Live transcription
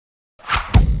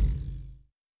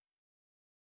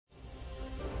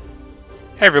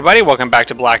Hey everybody, welcome back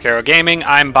to Black Arrow Gaming.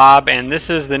 I'm Bob, and this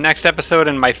is the next episode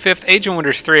in my 5th Age of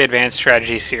Wonders 3 Advanced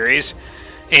Strategy series.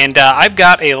 And I've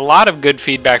got a lot of good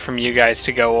feedback from you guys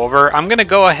to go over. I'm going to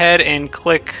go ahead and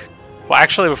click... Well,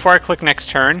 actually, before I click next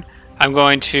turn, I'm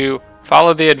going to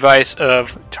follow the advice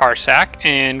of Tarsak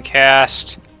and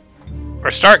cast...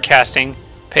 or start casting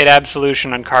Paid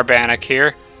Absolution on Carbanic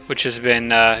here, which has been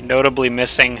notably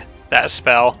missing that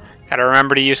spell. Gotta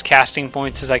remember to use casting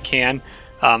points as I can.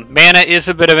 Mana is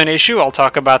a bit of an issue. I'll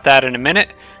talk about that in a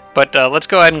minute. But let's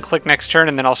go ahead and click next turn,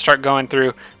 and then I'll start going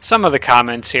through some of the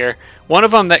comments here. One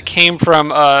of them that came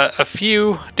from a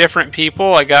few different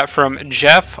people I got from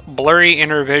Jeff, Blurry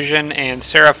Intervision, and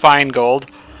Sarah Feingold.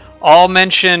 All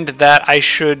mentioned that I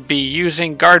should be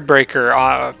using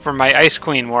Guardbreaker for my Ice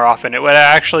Queen more often. It would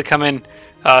actually come in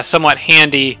somewhat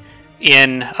handy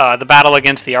in the battle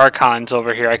against the Archons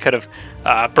over here. I could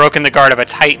have broken the guard of a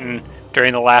Titan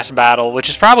during the last battle, which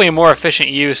is probably a more efficient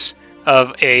use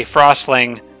of a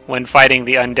Frostling when fighting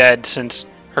the undead, since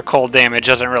her cold damage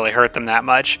doesn't really hurt them that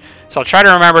much. So I'll try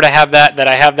to remember to have that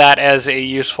I have that as a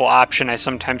useful option. I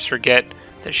sometimes forget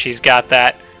that she's got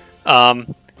that.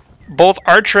 Both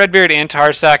Arch Redbeard and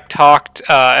Tarsak talked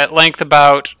at length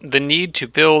about the need to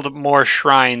build more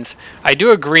shrines. I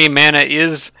do agree mana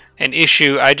is an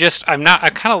issue. I'm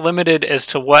kind of limited as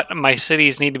to what my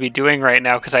cities need to be doing right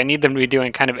now, because I need them to be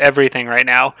doing kind of everything right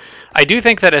now. I do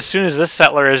think that as soon as this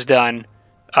settler is done,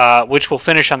 which will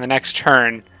finish on the next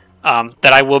turn,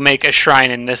 that I will make a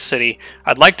shrine in this city.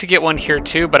 I'd like to get one here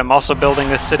too, but I'm also building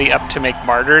this city up to make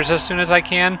martyrs as soon as I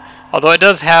can. Although it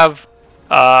does have,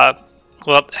 well,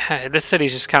 this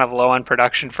city's just kind of low on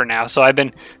production for now, so I've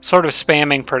been sort of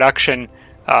spamming production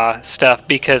stuff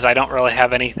because I don't really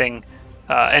have anything,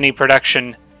 any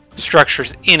production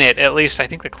structures in it. At least I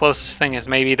think the closest thing is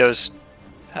maybe those,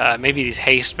 maybe these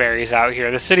haste berries out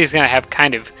here. The city's going to have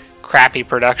kind of crappy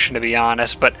production, to be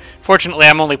honest, but fortunately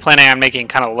I'm only planning on making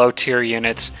kind of low tier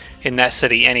units in that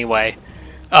city anyway.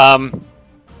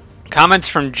 Comments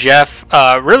from Jeff,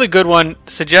 really good one,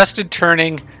 suggested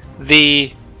turning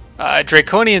the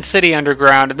Draconian City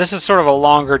underground, and this is sort of a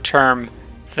longer term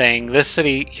thing. This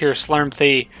city here,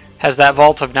 Slurmthy, has that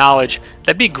Vault of Knowledge.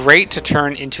 That'd be great to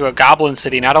turn into a Goblin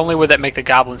City. Not only would that make the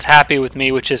Goblins happy with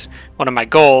me, which is one of my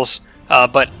goals,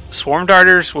 but Swarm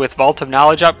Darters with Vault of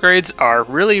Knowledge upgrades are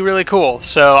really, really cool.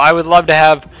 So I would love to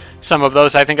have some of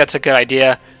those. I think that's a good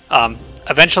idea.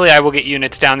 Eventually I will get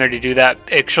units down there to do that.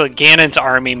 Actually, Ganon's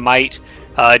army might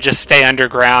just stay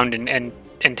underground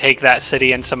and take that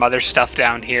city and some other stuff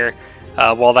down here,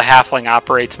 while the Halfling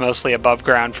operates mostly above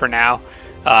ground for now.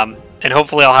 And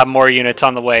hopefully I'll have more units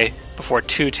on the way before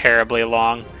too terribly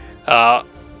long.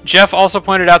 Jeff also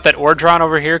pointed out that Ordron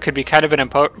over here could be kind of an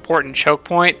important choke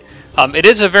point. It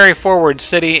is a very forward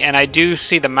city, and I do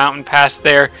see the mountain pass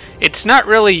there. It's not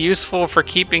really useful for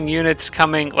keeping units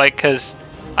coming, like, because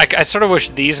I sort of wish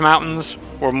these mountains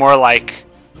were more like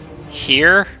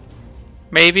here,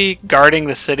 maybe, guarding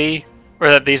the city, or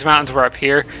that these mountains were up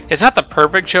here. It's not the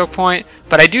perfect choke point,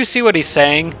 but I do see what he's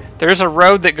saying. There's a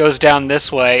road that goes down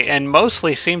this way, and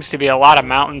mostly seems to be a lot of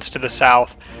mountains to the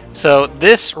south. So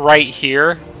this right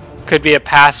here could be a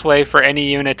passway for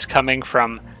any units coming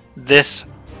from this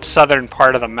southern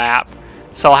part of the map.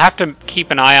 So I'll have to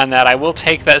keep an eye on that. I will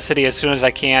take that city as soon as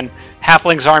I can.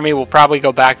 Halfling's army will probably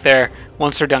go back there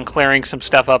once they're done clearing some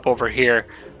stuff up over here.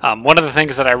 One of the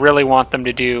things that I really want them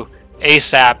to do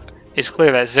ASAP is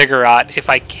clear that Ziggurat if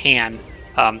I can.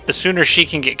 The sooner she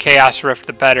can get Chaos Rift,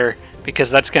 the better,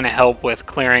 because that's going to help with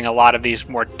clearing a lot of these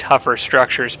more tougher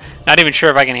structures. Not even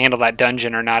sure if I can handle that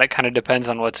dungeon or not. It kind of depends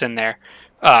on what's in there.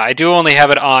 I do only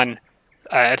have it on...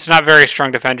 it's not very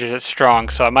strong defenders, it's strong,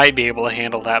 so I might be able to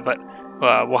handle that, but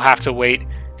we'll have to wait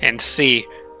and see.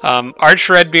 Arch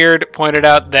Redbeard pointed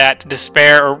out that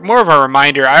Despair, or more of a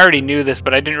reminder, I already knew this,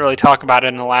 but I didn't really talk about it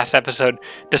in the last episode.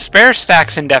 Despair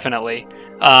stacks indefinitely,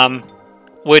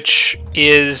 which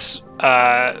is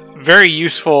very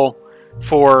useful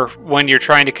for when you're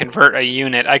trying to convert a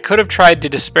unit. I could have tried to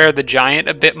Despair the Giant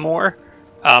a bit more.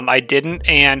 I didn't,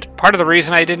 and part of the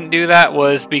reason I didn't do that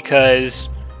was because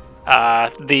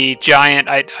the Giant,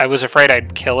 I was afraid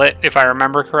I'd kill it, if I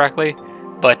remember correctly,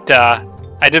 but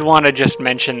I did want to just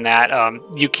mention that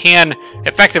you can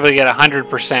effectively get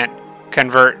 100%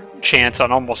 convert chance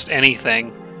on almost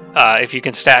anything if you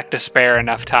can stack Despair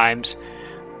enough times.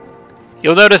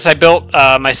 You'll notice I built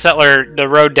my settler, the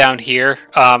road down here.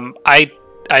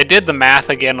 I did the math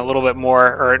again a little bit more,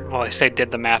 or, well, I say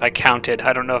did the math, I counted.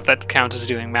 I don't know if that counts as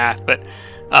doing math, but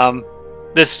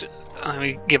this, let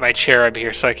me get my cherub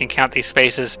here so I can count these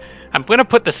spaces. I'm going to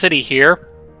put the city here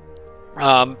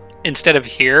instead of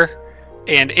here,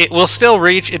 and it will still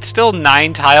reach. It's still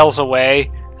 9 tiles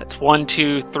away. That's 1,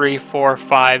 2, 3, 4,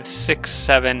 5, 6,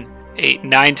 7, 8,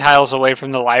 9 tiles away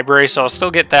from the library. So I'll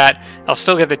still get that. I'll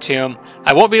still get the tomb.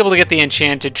 I won't be able to get the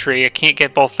enchanted tree. I can't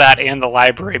get both that and the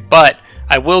library, but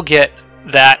I will get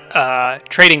that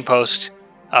trading post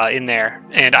in there,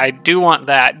 and I do want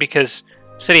that because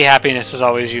city happiness is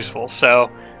always useful.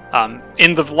 So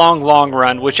in the long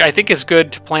run, which I think is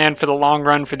good to plan for the long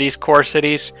run for these core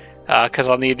cities, because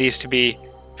I'll need these to be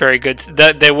very good.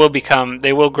 They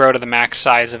will grow to the max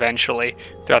size eventually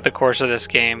throughout the course of this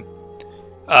game.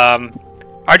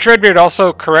 Arch Redbeard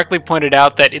also correctly pointed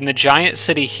out that in the giant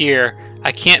city here,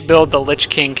 I can't build the Lich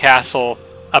King Castle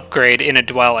upgrade in a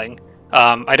dwelling.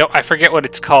 I forget what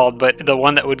it's called, but the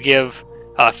one that would give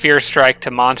Fear Strike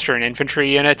to monster and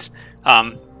infantry units.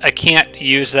 I can't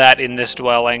use that in this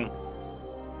dwelling.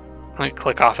 Let me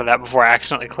click off of that before I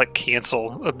accidentally click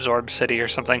cancel absorb city or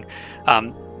something.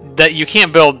 That you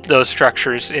can't build those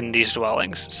structures in these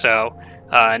dwellings. So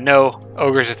no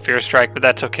ogres with Fear Strike, but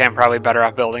that's okay. I'm probably better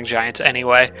off building giants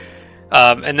anyway.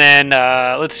 And then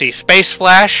let's see, Space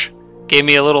Flash gave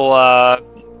me a little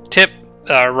tip.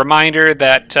 Reminder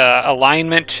that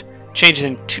alignment changes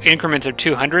in increments of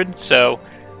 200. So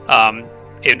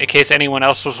in case anyone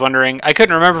else was wondering, I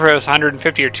couldn't remember if it was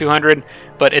 150 or 200,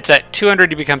 but it's at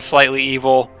 200 you become slightly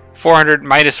evil, 400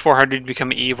 minus 400 you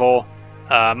become evil,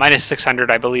 minus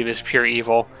 600 I believe is pure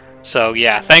evil. So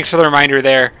yeah, thanks for the reminder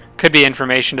there. Could be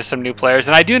information to some new players,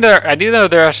 and I do know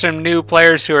there are some new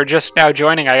players who are just now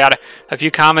joining. I got a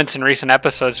few comments in recent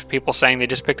episodes of people saying they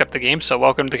just picked up the game, so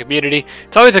welcome to the community.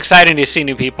 It's always exciting to see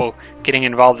new people getting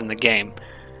involved in the game.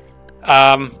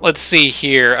 Let's see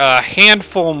here, a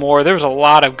handful more. There was a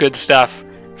lot of good stuff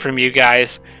from you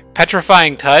guys.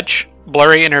 Petrifying Touch,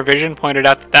 Blurry Inner Vision pointed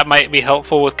out that might be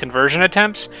helpful with conversion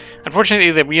attempts.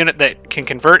 Unfortunately, the unit that can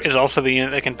convert is also the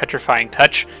unit that can Petrifying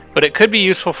Touch, but it could be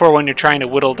useful for when you're trying to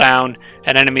whittle down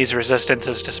an enemy's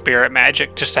resistances to spirit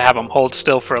magic, just to have them hold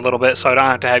still for a little bit so I don't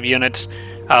have to have units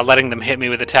letting them hit me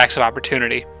with attacks of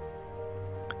opportunity.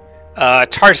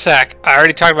 Tarsak, I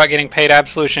already talked about getting paid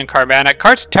Absolution and Carbanic.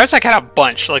 Tarsak had a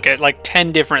bunch, like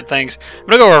 10 different things. I'm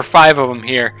going to go over 5 of them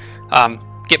here.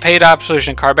 Get paid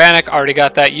Absolution Carbanic, already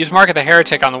got that. Use Mark of the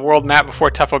Heretic on the world map before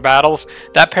tougher battles.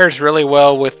 That pairs really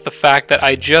well with the fact that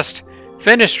I just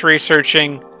finished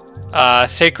researching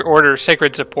Sacred Order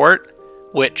Sacred Support,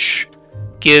 which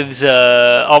gives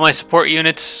all my support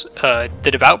units the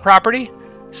Devout property.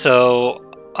 So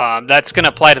that's going to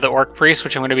apply to the Orc Priest,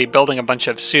 which I'm going to be building a bunch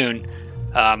of soon.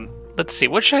 Let's see,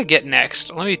 what should I get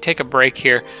next? Let me take a break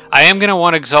here. I am going to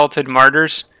want Exalted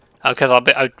Martyrs, because I'll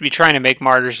be trying to make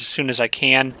martyrs as soon as I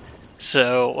can.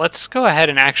 So let's go ahead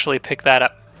and actually pick that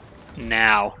up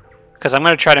now, because I'm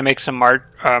going to try to make some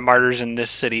martyrs in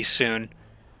this city soon.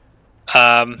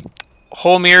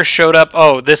 Holmir showed up.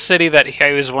 Oh, this city that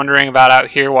I was wondering about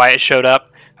out here, why it showed up.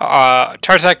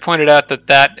 Tarzak pointed out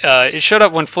that it showed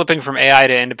up when flipping from AI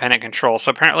to independent control.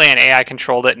 So apparently an AI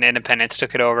controlled it and independents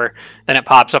took it over. Then it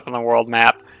pops up on the world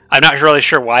map. I'm not really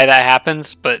sure why that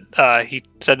happens, but he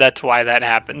said that's why that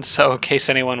happens. So in case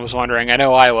anyone was wondering, I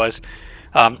know I was.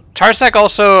 Tarzak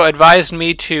also advised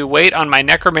me to wait on my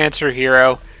Necromancer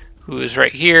hero, who is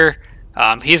right here.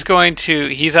 He's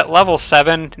at level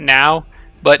 7 now,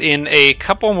 but in a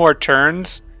couple more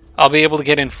turns, I'll be able to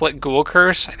get Inflict Ghoul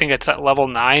Curse. I think it's at level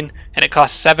 9, and it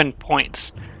costs 7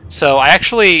 points. So I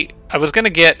was going to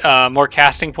get more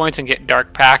casting points and get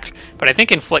Dark Pact, but I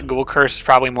think Inflict Ghoul Curse is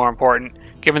probably more important,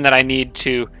 given that I need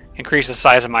to increase the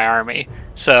size of my army.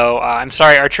 So I'm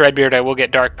sorry, Archer Redbeard, I will get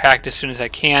Dark Pact as soon as I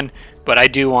can, but I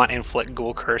do want Inflict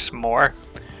Ghoul Curse more.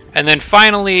 And then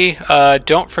finally,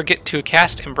 don't forget to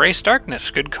cast Embrace Darkness.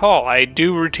 Good call. I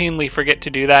do routinely forget to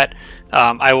do that.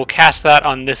 I will cast that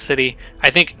on this city.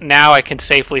 I think now I can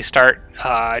safely start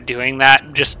doing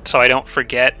that, just so I don't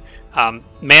forget.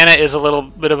 Mana is a little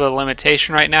bit of a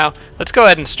limitation right now. Let's go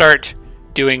ahead and start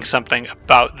doing something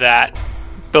about that.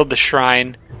 Build the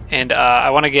shrine, and I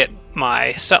want to get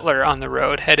my settler on the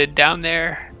road headed down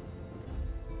there.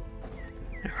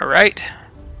 Alright,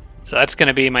 so that's going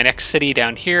to be my next city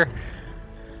down here,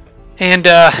 and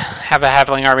have a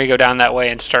Halfling army go down that way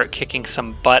and start kicking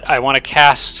some butt. I want to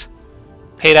cast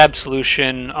Paid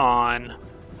Absolution on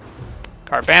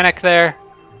Carbanic there,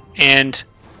 and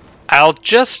I'll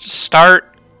just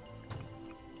start...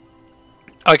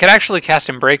 Oh, I could actually cast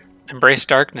Embrace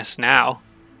Darkness now.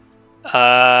 Do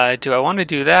I want to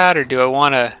do that, or do I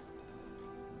want to...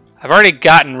 I've already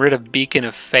gotten rid of Beacon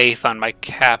of Faith on my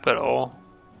capital.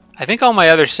 I think all my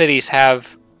other cities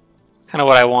have kind of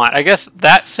what I want. I guess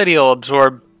that city will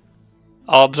absorb...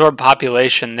 I'll absorb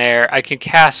population there. I can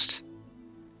cast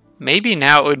Maybe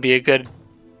now it would be a good...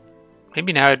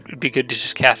 Maybe now it would be good to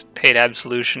just cast Paid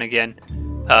Absolution again.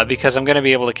 Because I'm going to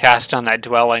be able to cast on that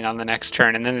Dwelling on the next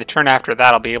turn. And then the turn after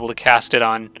that, I'll be able to cast it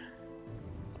on...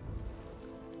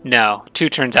 No, 2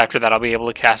 turns after that, I'll be able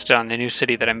to cast it on the new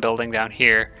city that I'm building down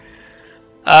here.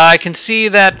 I can see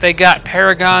that they got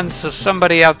Paragons, so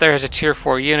somebody out there has a tier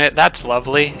 4 unit. That's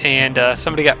lovely. And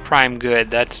somebody got Prime Good.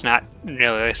 That's not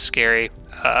really as scary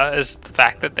as the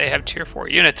fact that they have tier 4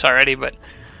 units already, but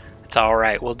it's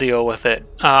alright. We'll deal with it.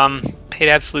 Paid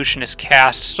Absolution is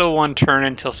cast. Still 1 turn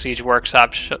until Siege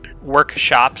Workshop,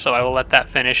 so I will let that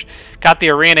finish. Got the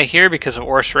Arena here because of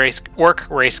Orc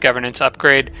Race Governance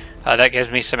upgrade. That gives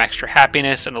me some extra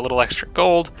happiness and a little extra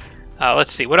gold.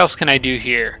 Let's see, what else can I do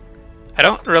here? I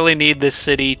don't really need this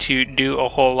city to do a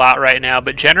whole lot right now,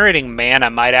 but generating mana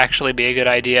might actually be a good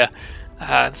idea.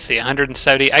 Let's see,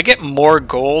 170. I get more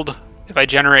gold if I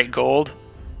generate gold,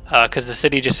 because the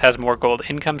city just has more gold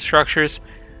income structures.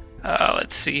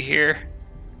 Let's see here.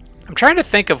 I'm trying to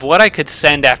think of what I could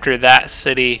send after that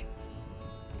city.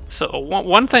 So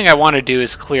one thing I want to do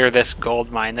is clear this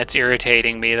gold mine. That's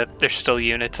irritating me that there's still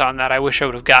units on that. I wish I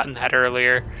would have gotten that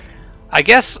earlier. I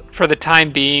guess for the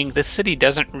time being, this city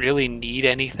doesn't really need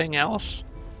anything else.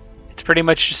 It's pretty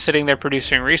much just sitting there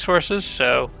producing resources,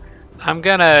 so I'm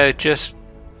gonna just...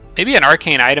 Maybe an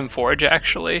Arcane Item Forge,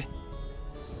 actually.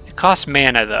 It costs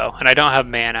mana, though, and I don't have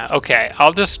mana. Okay,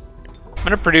 I'm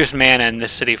gonna produce mana in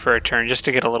this city for a turn, just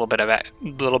to get a little bit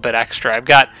extra. I've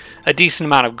got a decent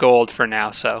amount of gold for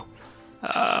now, so...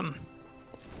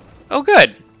 Oh,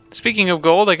 good! Speaking of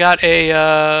gold, I got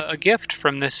a gift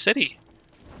from this city.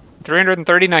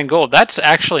 339 gold. That's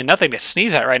actually nothing to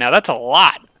sneeze at right now. That's a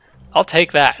lot. I'll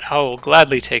take that. I will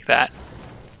gladly take that.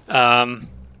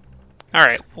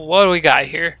 Alright, what do we got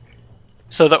here?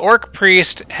 So the Orc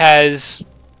Priest has...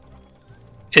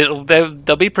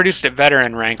 They'll be produced at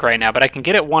Veteran rank right now, but I can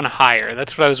get it 1 higher.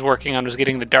 That's what I was working on, was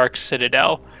getting the Dark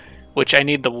Citadel, which I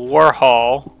need the War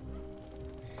Hall,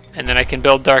 and then I can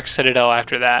build Dark Citadel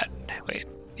after that. Wait,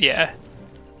 yeah.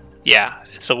 Yeah,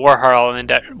 it's the War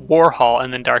Hall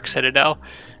and then Dark Citadel.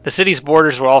 The city's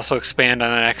borders will also expand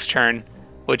on the next turn,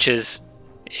 which is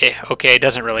okay. It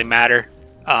doesn't really matter.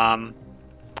 I'll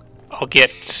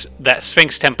get that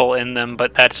Sphinx Temple in them,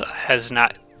 but that has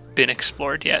not been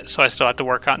explored yet, so I still have to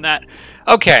work on that.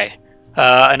 Okay,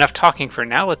 enough talking for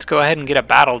now. Let's go ahead and get a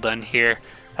battle done here.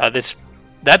 That's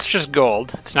just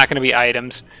gold. It's not going to be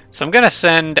items, so I'm gonna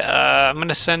send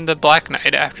the Black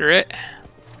Knight after it.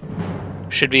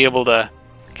 Should be able to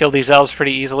kill these elves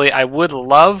pretty easily. I would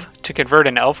love to convert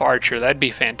an elf archer. That'd be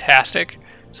fantastic.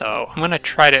 So I'm going to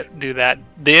try to do that.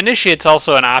 The initiate's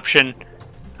also an option.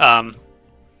 But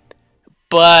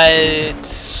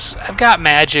I've got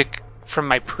magic from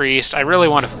my priest. I really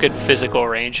want a good physical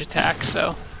range attack.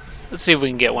 So let's see if we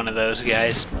can get one of those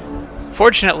guys.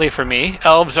 Fortunately for me,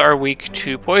 elves are weak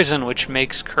to poison, which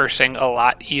makes cursing a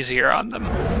lot easier on them.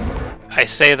 I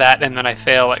say that and then I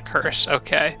fail at curse.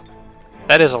 Okay.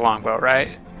 That is a longbow,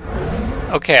 right?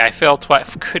 Okay, I failed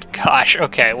twice. Good gosh.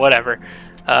 Okay, whatever.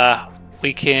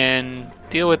 We can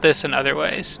deal with this in other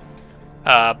ways.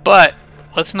 But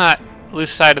let's not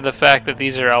lose sight of the fact that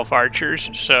these are elf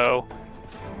archers. So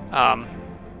I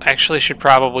actually should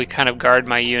probably kind of guard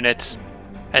my units.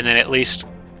 And then at least...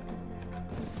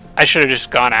 I should have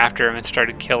just gone after him and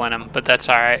started killing him. But that's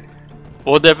alright.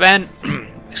 We'll defend...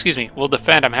 Excuse me. We'll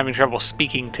defend. I'm having trouble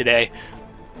speaking today.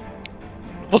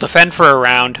 We'll defend for a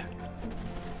round,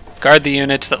 guard the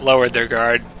units that lowered their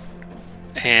guard,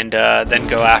 and then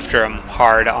go after them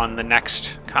hard on the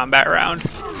next combat round.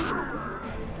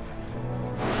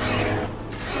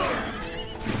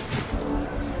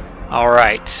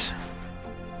 Alright.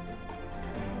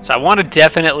 So I want to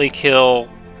definitely kill...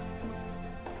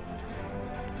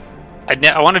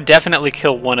 I want to definitely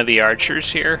kill one of the archers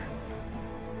here.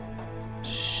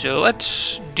 So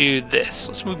let's do this.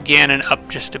 Let's move Ganon up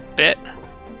just a bit.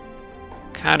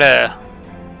 Kinda...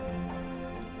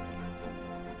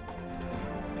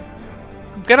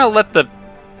 I'm gonna let the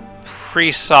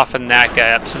priest soften that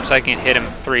guy up since I can hit him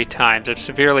 3 times. I've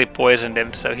severely poisoned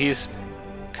him, so he's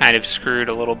kind of screwed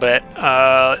a little bit.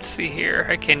 Let's see here.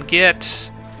 I can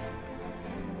get...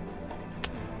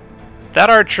 That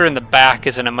archer in the back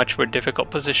is in a much more difficult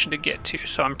position to get to,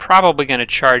 so I'm probably gonna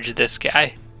charge this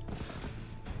guy.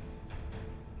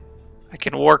 I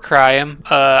can war cry him.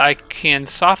 I can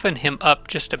soften him up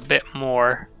just a bit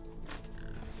more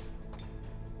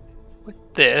with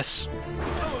this,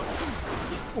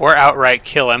 or outright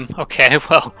kill him. Okay,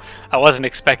 well, I wasn't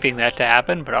expecting that to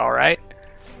happen, but all right.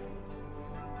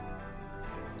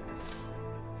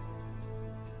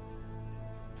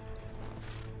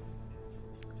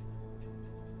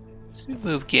 So we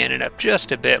move Ganon up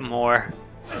just a bit more.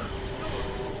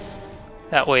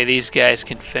 That way these guys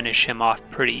can finish him off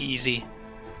pretty easy.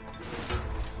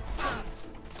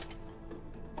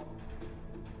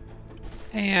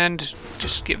 And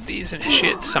just give these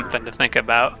initiates something to think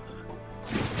about.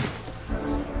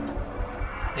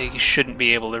 They shouldn't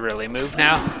be able to really move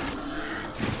now.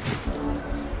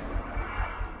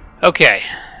 Okay,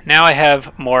 now I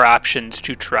have more options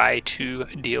to try to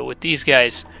deal with these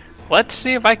guys. Let's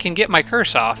see if I can get my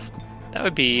curse off.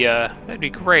 That'd be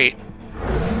great.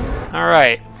 All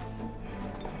right.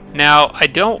 Now I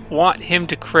don't want him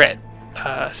to crit,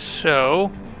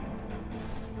 so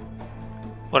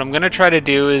what I'm gonna try to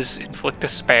do is inflict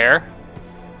despair.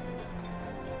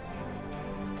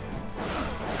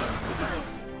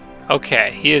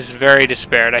 Okay, he is very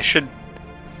despaired.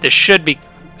 This should be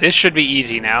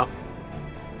easy now.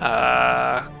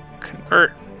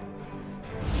 Convert.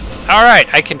 All right,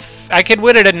 I can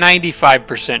win at a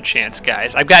 95% chance,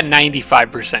 guys. I've got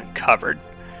 95% covered.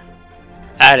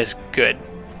 That is good.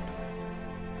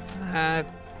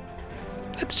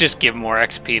 Let's just give more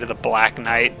XP to the Black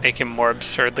Knight. Make him more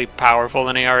absurdly powerful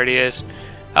than he already is.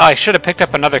 Oh, I should have picked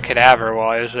up another cadaver while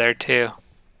I was there too.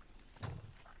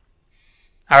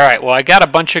 Alright, well I got a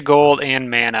bunch of gold and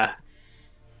mana.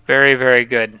 Very, very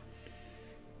good.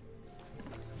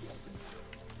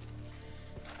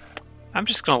 I'm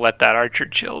just going to let that archer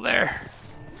chill there.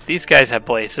 These guys have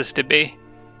places to be.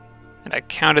 And I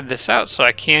counted this out so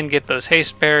I can get those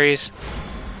haste berries.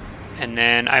 And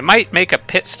then I might make a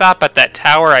pit stop at that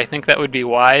tower. I think that would be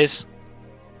wise.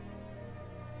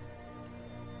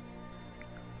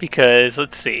 Because,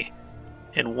 let's see.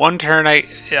 In one turn,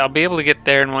 I'll be able to get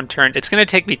there in one turn. It's going to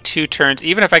take me 2 turns.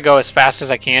 Even if I go as fast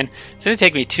as I can, it's going to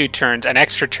take me 2 turns. An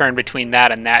extra turn between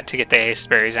that and that to get the haste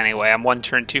berries anyway. I'm 1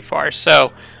 turn too far.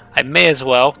 So, I may as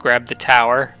well grab the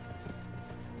tower.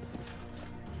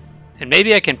 And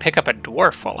maybe I can pick up a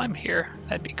dwarf while I'm here.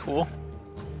 That'd be cool.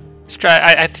 Let's try.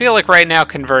 I feel like right now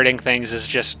converting things is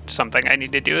just something I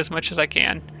need to do as much as I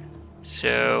can.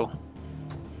 So,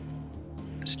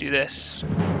 let's do this.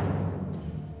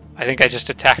 I think I just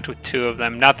attacked with 2 of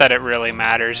them. Not that it really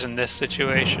matters in this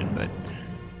situation, but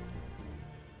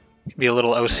be a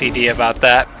little OCD about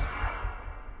that.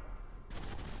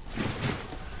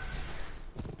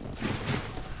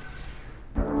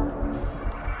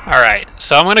 Alright,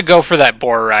 so I'm going to go for that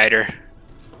Boar Rider.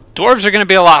 Dwarves are going to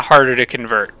be a lot harder to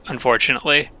convert,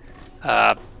 unfortunately.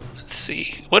 Let's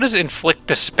see. What does Inflict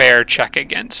Despair check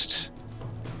against?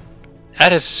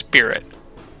 That is Spirit.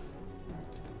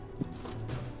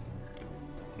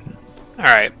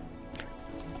 Alright.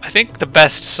 I think the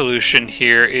best solution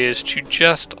here is to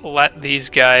just let these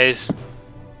guys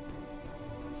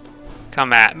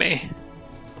come at me.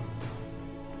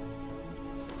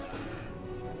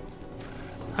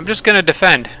 I'm just going to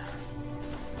defend.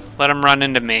 Let them run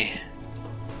into me.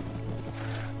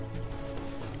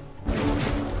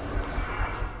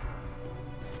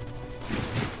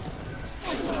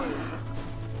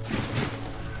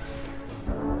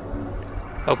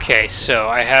 Okay, so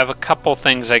I have a couple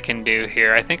things I can do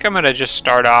here. I think I'm going to just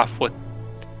start off with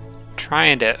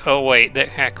trying to... Oh wait,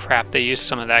 crap, they used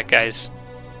some of that guy's...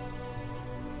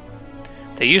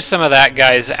 They use some of that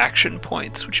guy's action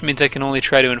points, which means I can only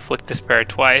try to inflict despair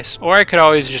twice. Or I could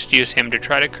always just use him to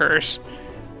try to curse.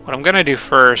 What I'm going to do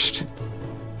first,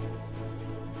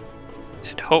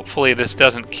 and hopefully this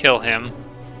doesn't kill him.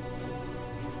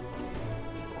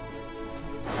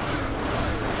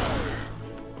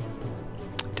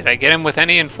 Did I get him with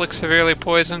any inflict severely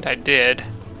poisoned? I did.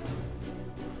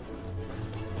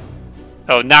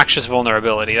 Oh, noxious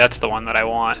vulnerability. That's the one that I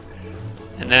want.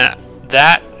 And then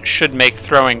that should make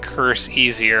throwing curse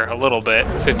easier a little bit,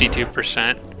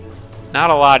 52%.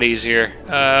 Not a lot easier.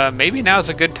 Maybe now's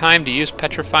a good time to use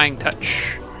Petrifying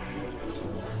Touch.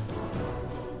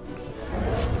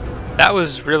 That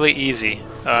was really easy.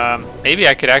 Maybe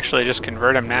I could actually just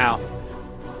convert him now.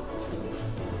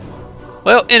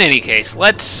 Well, in any case,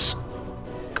 let's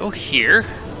go here.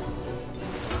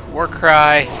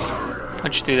 Warcry,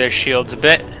 punch through their shields a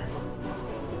bit.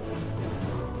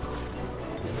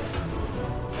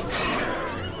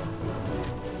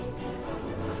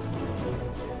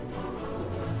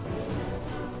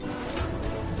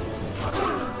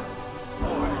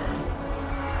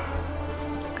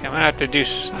 I'm gonna have to do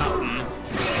something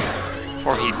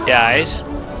before he dies.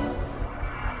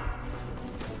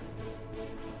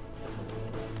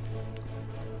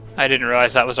 I didn't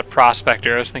realize that was a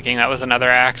prospector. I was thinking that was another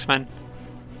axeman.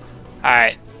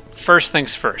 Alright, first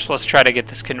things first. Let's try to get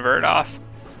this convert off.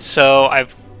 So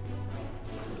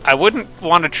I wouldn't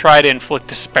want to try to inflict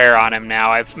despair on him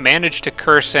now. I've managed to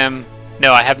curse him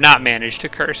No, I have not managed to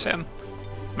curse him.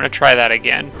 I'm going to try that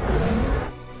again.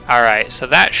 Alright, so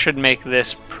that should make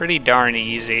this pretty darn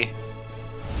easy.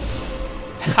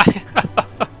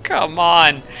 Come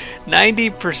on.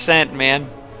 90%, man.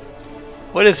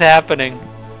 What is happening?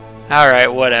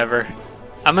 Alright, whatever.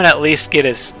 I'm going to at least get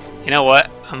his... You know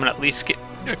what? I'm going to at least get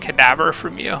a cadaver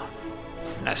from you.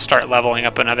 I'm going to start leveling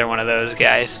up another one of those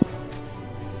guys.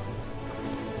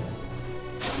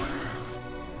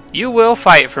 You will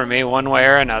fight for me one way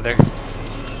or another.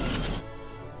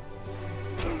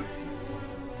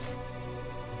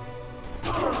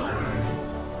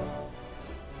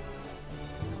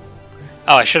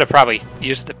 Oh, I should have probably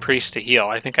used the priest to heal.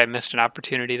 I think I missed an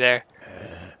opportunity there.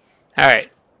 Alright.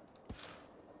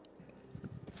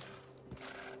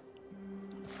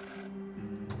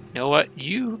 You know what?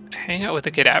 You hang out with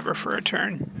the cadaver for a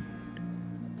turn.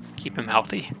 Keep him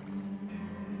healthy.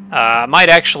 I might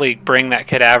actually bring that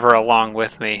cadaver along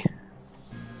with me.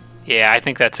 Yeah, I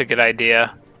think that's a good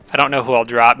idea. I don't know who I'll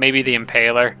drop. Maybe the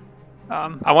Impaler.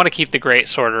 I want to keep the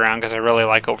Greatsword around because I really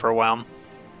like Overwhelm.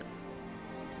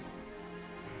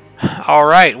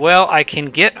 Alright, well, I can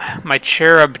get my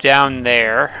Cherub down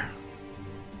there.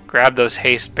 Grab those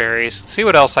haste berries. See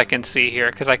what else I can see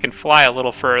here, because I can fly a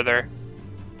little further.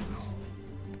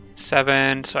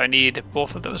 7, so I need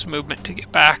both of those movement to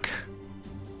get back.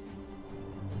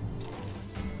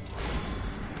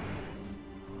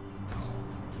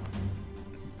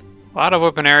 A lot of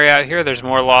open area out here. There's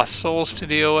more lost souls to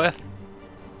deal with.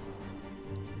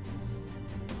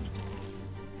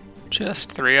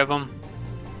 Just 3 of them.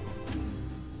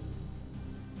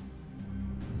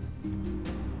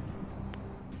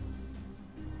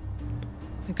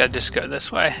 I think I'll just go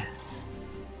this way.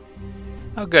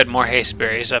 Oh good, more haste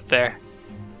berries up there.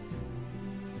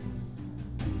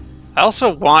 I also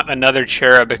want another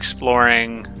cherub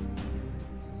exploring...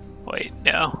 Wait,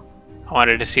 no. I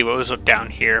wanted to see what was down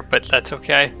here, but that's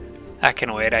okay. That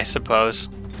can wait, I suppose.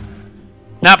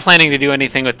 Not planning to do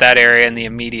anything with that area in the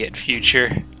immediate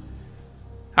future.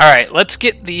 Alright, let's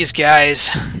get these guys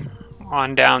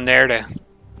on down there to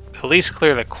at least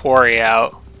clear the quarry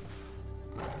out.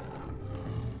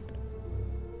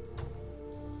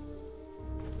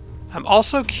 I'm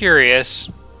also curious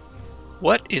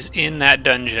what is in that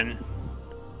dungeon.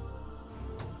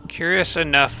 Curious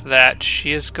enough that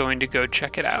she is going to go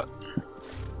check it out.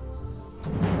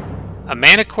 A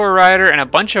Manicore Rider and a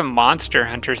bunch of monster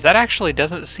hunters. That actually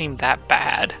doesn't seem that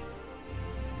bad.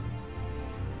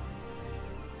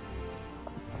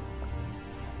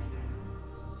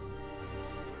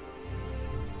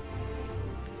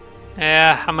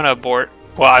 Yeah, I'm gonna abort.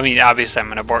 Well, I mean, obviously I'm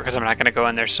gonna abort because I'm not gonna go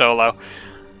in there solo.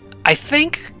 I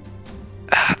think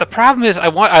the problem is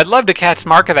I'd love to cast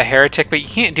Mark of the Heretic, but you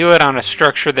can't do it on a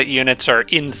structure that units are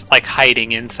like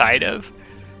hiding inside of.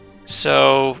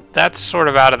 So that's sort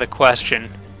of out of the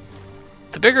question.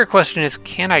 The bigger question is,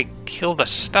 can I kill the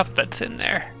stuff that's in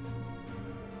there?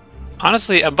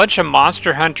 Honestly, a bunch of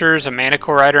monster hunters, a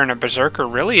Manicore Rider, and a Berserker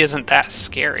really isn't that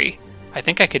scary. I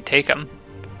think I could take them.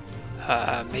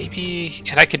 Maybe...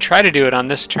 And I could try to do it on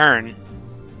this turn.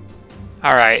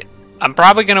 Alright. I'm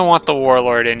probably going to want the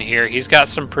Warlord in here. He's got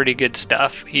some pretty good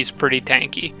stuff. He's pretty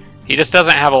tanky. He just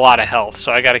doesn't have a lot of health,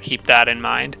 so I got to keep that in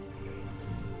mind.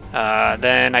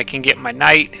 Then I can get my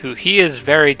Knight, who he is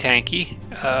very tanky.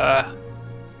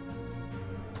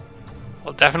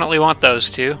 We'll definitely want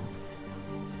those two.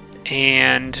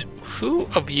 And who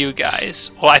of you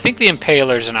guys? Well, I think the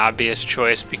Impaler's an obvious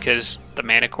choice because the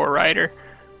Manicore Rider.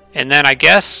 And then I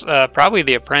guess probably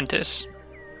the Apprentice.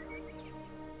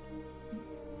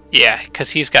 Yeah, because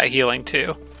he's got healing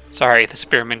too. Sorry, the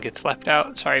Spearman gets left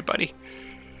out. Sorry, buddy.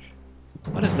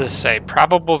 What does this say?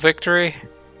 Probable victory?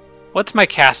 What's my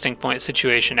casting point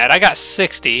situation at? I got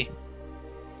 60.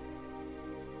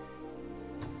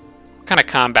 What kind of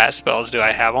combat spells do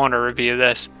I have? I want to review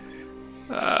this.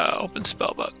 Open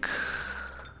spellbook.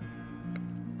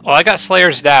 Well, I got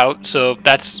Slayer's Doubt, so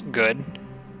that's good.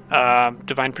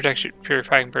 Divine Protection,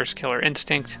 Purifying Burst, Killer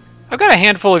Instinct. I've got a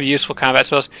handful of useful combat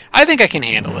spells. I think I can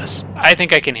handle this. I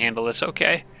think I can handle this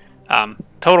okay.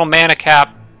 Total mana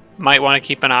cap, might want to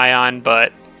keep an eye on,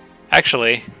 but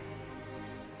actually...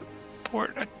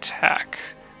 Abort attack.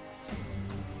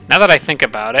 Now that I think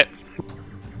about it,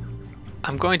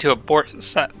 I'm going to abort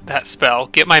that spell,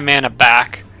 get my mana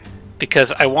back,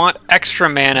 because I want extra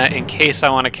mana in case I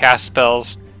want to cast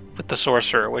spells with the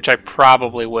Sorcerer, which I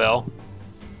probably will.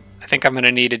 I think I'm going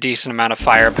to need a decent amount of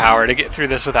firepower to get through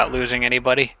this without losing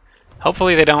anybody.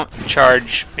 Hopefully they don't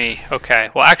charge me. Okay,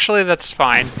 well actually that's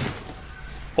fine.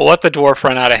 We'll let the Dwarf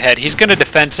run out ahead. He's going to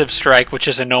defensive strike, which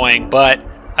is annoying, but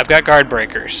I've got Guard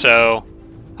Breaker, so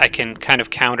I can kind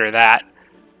of counter that.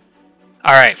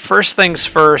 Alright, first things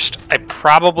first, I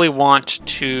probably want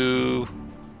to...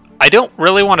 I don't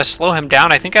really want to slow him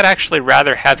down. I think I'd actually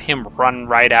rather have him run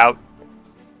right out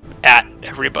at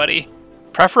everybody.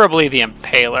 Preferably the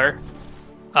Impaler.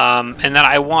 And then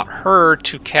I want her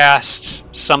to cast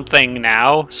something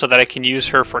now so that I can use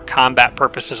her for combat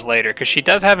purposes later, because she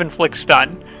does have Inflict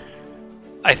Stun.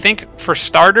 I think for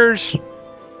starters...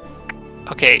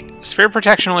 Okay, Sphere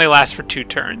Protection only lasts for 2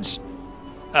 turns.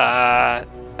 I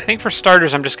think for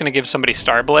starters I'm just going to give somebody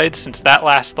Star Blades, since that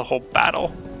lasts the whole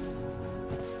battle.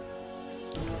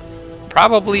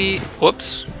 Probably...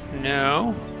 Whoops.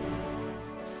 No.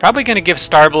 Probably going to give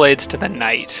Star Blades to the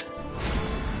Knight.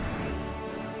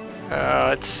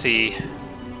 Let's see.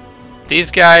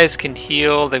 These guys can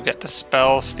heal. They've got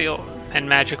Dispel, Steal, and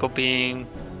Magical Being.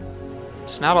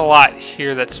 There's not a lot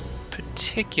here that's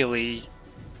particularly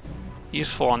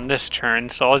useful on this turn,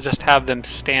 so I'll just have them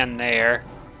stand there.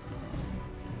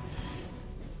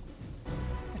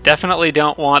 I definitely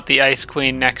don't want the Ice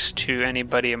Queen next to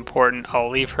anybody important. I'll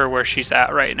leave her where she's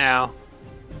at right now.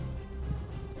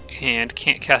 And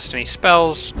can't cast any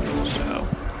spells, so...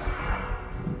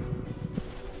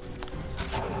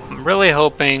 I'm really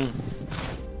hoping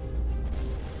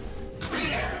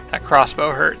that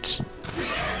crossbow hurts.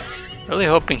 Really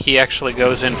hoping he actually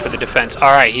goes in for the defense.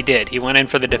 Alright, he did. He went in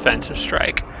for the defensive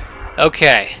strike.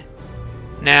 Okay.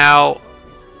 Now,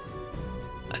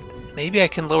 maybe I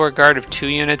can lower guard of 2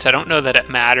 units. I don't know that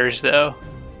it matters, though.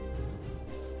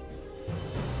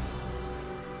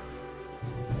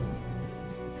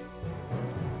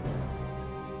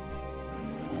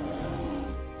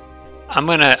 I'm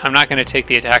not gonna take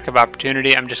the attack of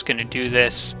opportunity. I'm just gonna do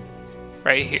this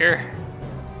right here.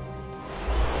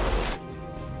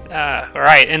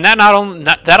 Alright, and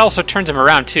that also turns him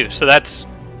around too, so that's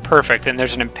perfect. And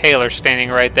there's an Impaler standing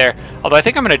right there. Although I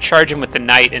think I'm gonna charge him with the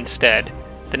Knight instead.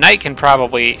 The Knight can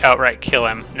probably outright kill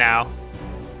him now.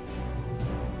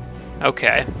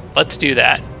 Okay, let's do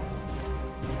that.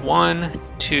 1,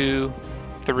 2,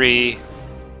 3,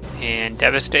 and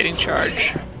Devastating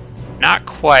Charge. Not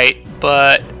quite,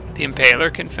 but the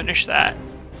Impaler can finish that.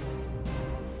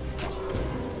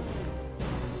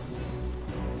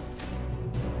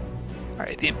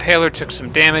 Alright, the Impaler took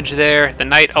some damage there. The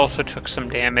Knight also took some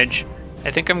damage. I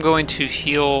think I'm going to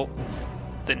heal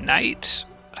the Knight.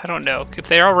 I don't know. If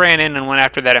they all ran in and went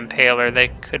after that Impaler, they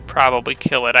could probably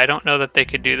kill it. I don't know that they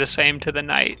could do the same to the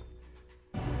Knight.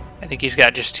 I think he's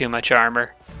got just too much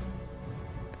armor.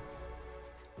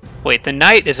 Wait, the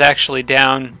Knight is actually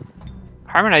down...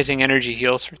 Harmonizing Energy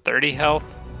heals for 30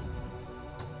 health.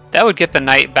 That would get the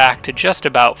Knight back to just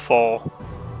about full.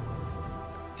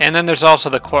 And then there's also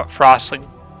the Frost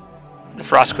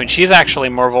Queen. She's actually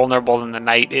more vulnerable than the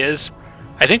Knight is.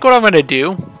 I think what I'm going to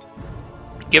do,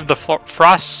 give the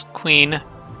Frost Queen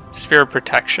Sphere of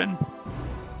Protection.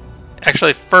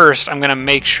 Actually, first I'm going to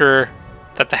make sure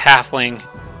that the Halfling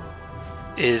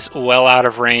is well out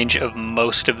of range of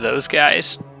most of those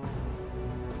guys.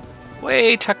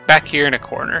 Way tucked back here in a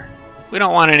corner. We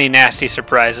don't want any nasty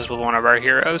surprises with one of our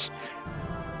heroes.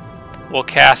 We'll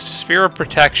cast Sphere of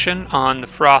Protection on the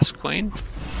Frost Queen.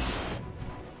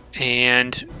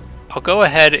 And I'll go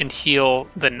ahead and heal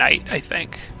the Knight, I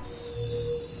think.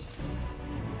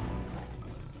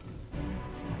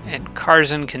 And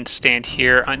Karzan can stand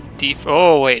here on defense.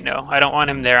 Oh, wait, no. I don't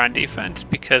want him there on defense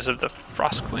because of the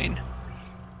Frost Queen.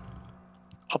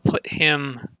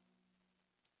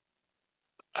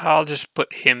 I'll just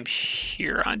put him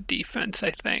here on defense,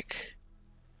 I think.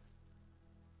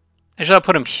 Actually, I'll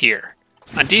put him here.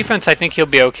 On defense, I think he'll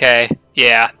be okay.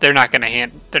 Yeah, they're not gonna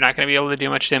be able to do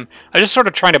much to him. I'm just sort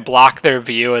of trying to block their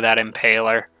view of that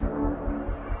Impaler.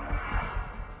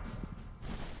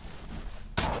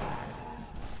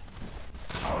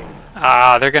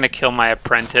 Ah, they're gonna kill my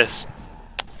apprentice.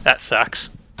 That sucks.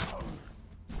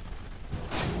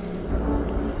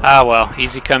 Ah well,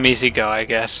 easy come, easy go, I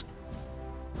guess.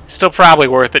 Still probably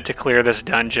worth it to clear this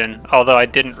dungeon, although I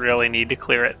didn't really need to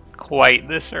clear it quite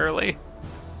this early.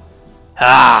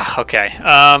 Ah, okay.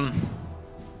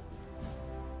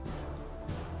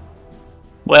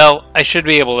 Well, I should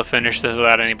be able to finish this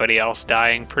without anybody else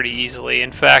dying pretty easily.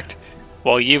 In fact,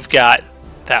 while you've got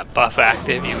that buff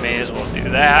active, you may as well do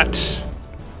that.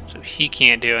 So he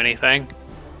can't do anything.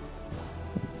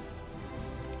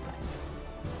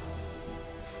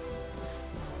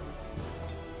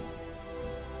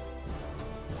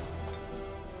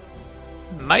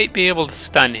 Might be able to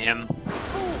stun him.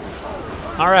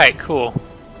 Alright, cool.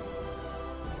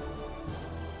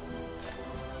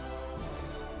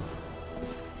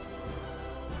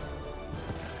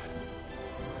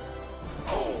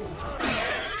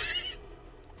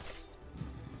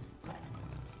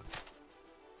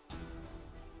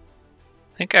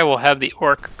 think I will have the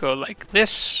orc go like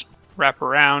this, wrap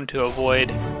around to avoid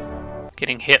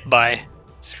getting hit by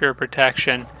sphere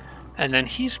protection, and then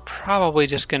he's probably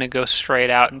just going to go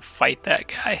straight out and fight that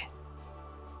guy.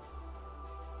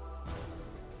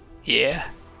 Yeah.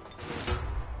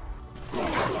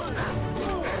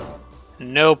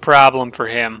 No problem for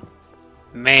him.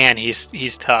 Man,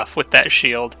 he's tough with that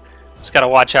shield. Just got to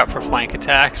watch out for flank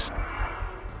attacks.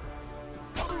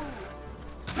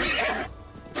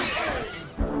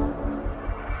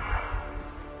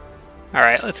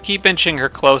 Alright, let's keep inching her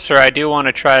closer. I do want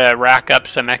to try to rack up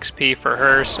some XP for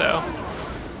her, so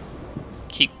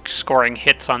keep scoring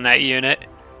hits on that unit.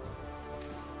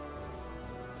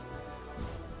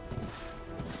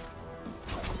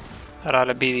 That ought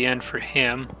to be the end for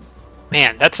him.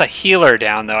 Man, that's a healer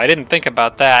down, though. I didn't think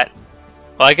about that.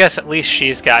 Well, I guess at least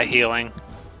she's got healing.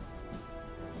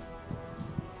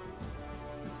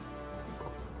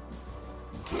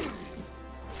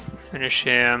 Finish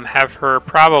him. Have her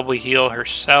probably heal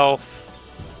herself.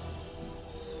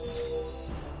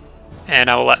 And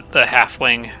I'll let the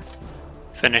halfling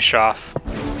finish off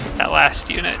that last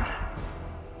unit.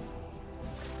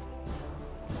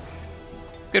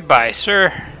 Goodbye,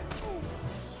 sir.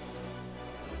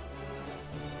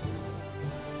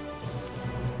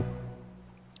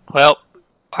 Well,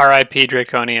 R.I.P.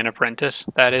 Draconian Apprentice.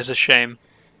 That is a shame.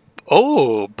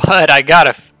 Oh, but I got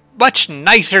a much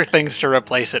nicer things to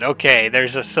replace it. Okay,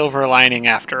 there's a silver lining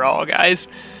after all, guys.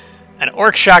 An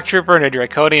Orc Shock Trooper and a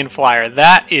Draconian Flyer.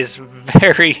 That is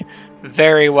very,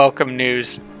 very welcome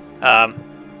news. I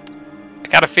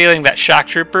got a feeling that Shock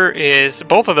Trooper is...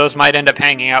 Both of those might end up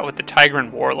hanging out with the Tigran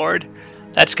Warlord.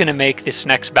 That's going to make this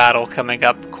next battle coming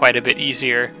up quite a bit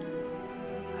easier.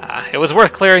 It was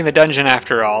worth clearing the dungeon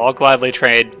after all. I'll gladly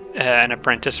trade an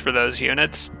apprentice for those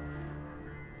units.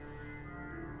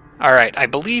 Alright, I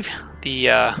believe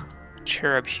the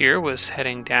cherub here was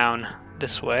heading down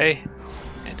this way.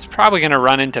 It's probably going to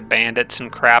run into bandits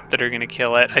and crap that are going to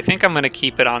kill it. I think I'm going to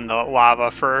keep it on the lava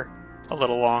for a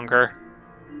little longer.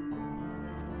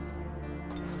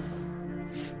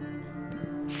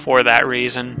 For that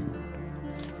reason.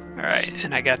 Alright,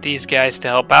 and I got these guys to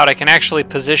help out. I can actually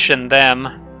position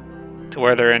them to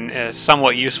where they're in a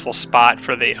somewhat useful spot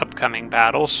for the upcoming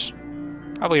battles.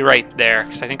 Probably right there,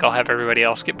 because I think I'll have everybody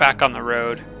else get back on the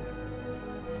road.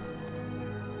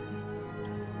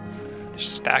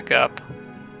 Just stack up.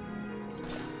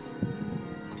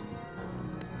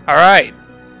 Alright,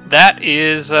 that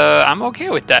is, I'm okay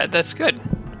with that. That's good.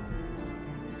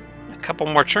 A couple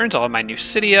more turns, I'll have my new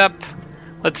city up.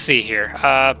 Let's see here.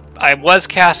 I was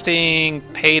casting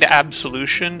Paid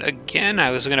Absolution again.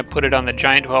 I was going to put it on the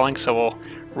Giant Dwelling, so we'll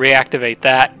reactivate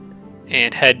that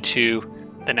and head to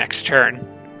the next turn.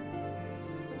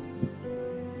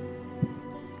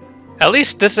 At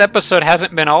least this episode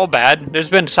hasn't been all bad. There's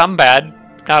been some bad,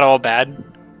 not all bad.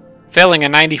 Failing a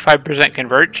 95%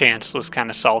 convert chance was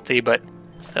kind of salty, but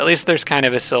at least there's kind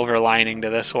of a silver lining to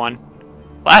this one.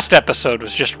 Last episode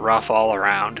was just rough all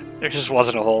around. There just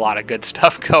wasn't a whole lot of good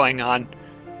stuff going on.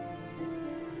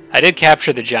 I did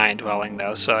capture the Giant Dwelling,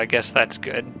 though, so I guess that's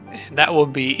good. And that will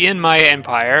be in my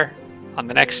empire on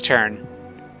the next turn.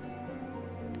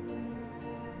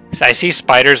 So I see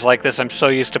spiders like this. I'm so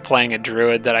used to playing a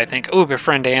druid that I think, ooh,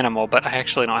 befriend animal, but I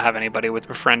actually don't have anybody with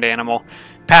befriend animal.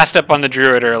 Passed up on the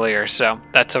druid earlier, so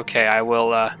that's okay. I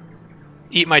will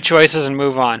eat my choices and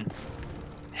move on.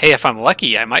 Hey, if I'm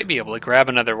lucky, I might be able to grab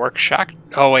another Orc Shock.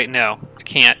 Oh, wait, no. I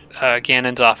can't.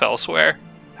 Ganon's off elsewhere.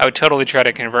 I would totally try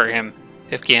to convert him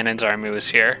if Ganon's army was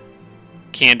here.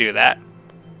 Can't do that.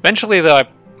 Eventually, though, it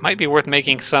might be worth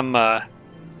making some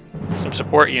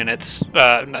support units.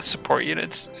 Not support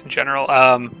units in general.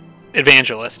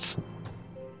 Evangelists.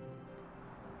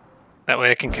 That way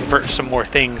I can convert some more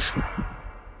things.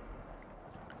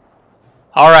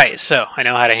 Alright, so I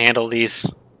know how to handle these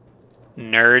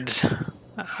nerds.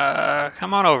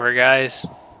 Come on over, guys.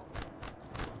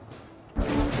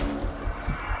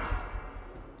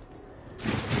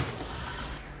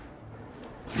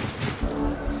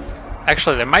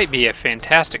 Actually, there might be a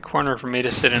fantastic corner for me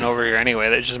to sit in over here anyway.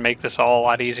 That just make this all a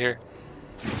lot easier.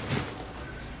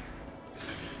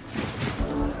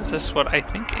 Is this what I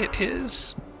think it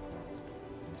is?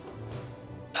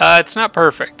 It's not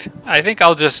perfect. I think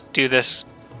I'll just do this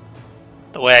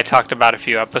the way I talked about a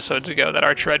few episodes ago that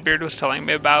Arch Redbeard was telling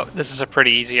me about. This is a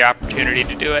pretty easy opportunity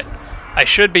to do it. I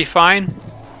should be fine,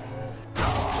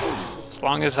 as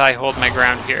long as I hold my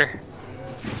ground here.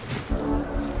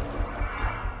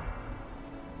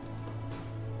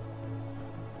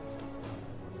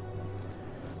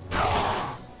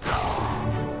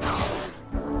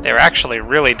 They were actually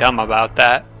really dumb about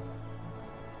that.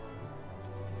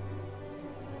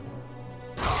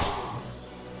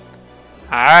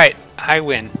 Alright, I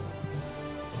win.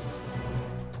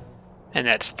 And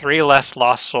that's 3 less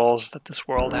lost souls that this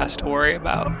world has to worry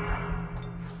about.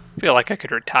 I feel like I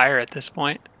could retire at this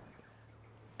point.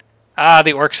 Ah,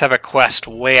 the orcs have a quest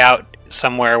way out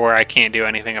somewhere where I can't do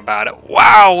anything about it.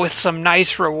 Wow, with some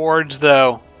nice rewards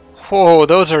though. Whoa,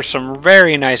 those are some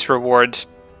very nice rewards.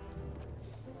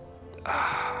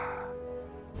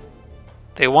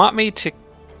 They want me to...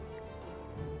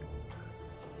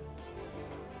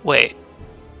 Wait.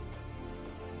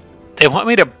 They want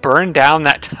me to burn down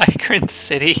that Tigran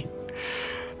city?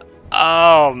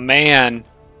 Oh, man.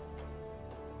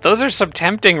 Those are some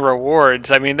tempting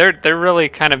rewards. I mean, they're really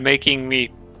kind of making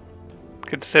me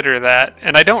consider that.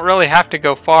 And I don't really have to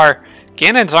go far.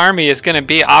 Ganon's army is going to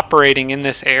be operating in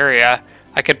this area.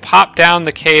 I could pop down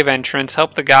the cave entrance,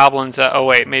 help the goblins... oh,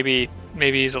 wait, maybe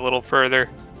he's a little further.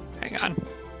 Hang on.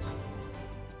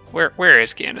 Where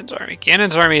is Ganon's army?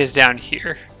 Ganon's army is down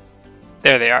here.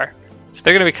 There they are. So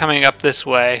they're going to be coming up this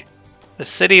way. The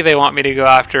city they want me to go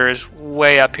after is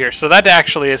way up here. So that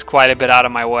actually is quite a bit out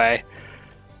of my way.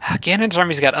 Ganon's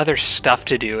army's got other stuff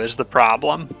to do is the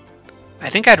problem. I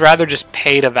think I'd rather just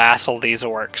pay to vassal these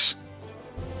orcs,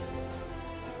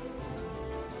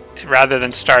 rather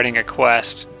than starting a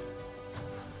quest.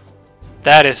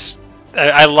 That is...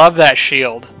 I love that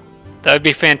shield. That would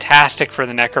be fantastic for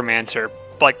the Necromancer.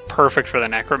 Like, perfect for the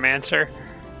Necromancer.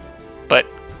 But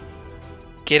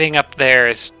getting up there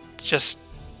is just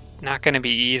not going to be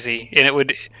easy. And it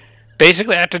would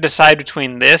basically have to decide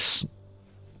between this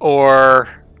or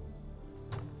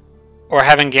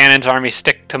having Ganon's army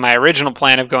stick to my original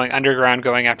plan of going underground,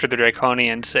 going after the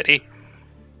Draconian city.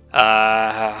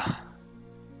 I'm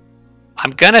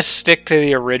going to stick to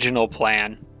the original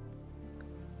plan.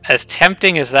 As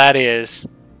tempting as that is,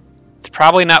 it's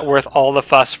probably not worth all the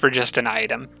fuss for just an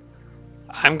item.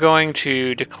 I'm going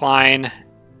to decline.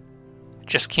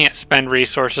 Just can't spend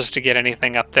resources to get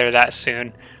anything up there that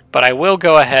soon. But I will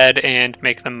go ahead and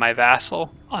make them my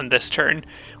vassal on this turn,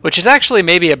 which is actually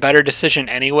maybe a better decision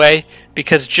anyway,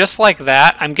 because just like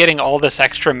that, I'm getting all this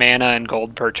extra mana and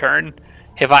gold per turn.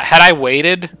 Had I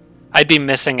waited, I'd be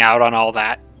missing out on all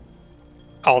that,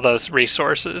 all those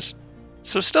resources.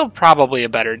 So still probably a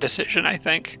better decision, I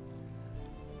think.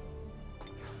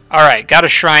 Alright, got a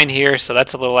shrine here, so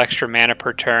that's a little extra mana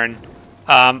per turn.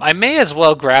 I may as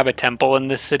well grab a temple in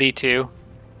this city too,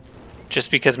 just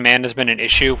because mana's been an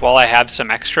issue while I have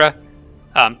some extra.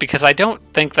 Because I don't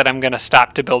think that I'm going to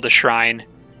stop to build a shrine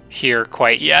here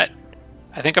quite yet.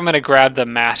 I think I'm going to grab the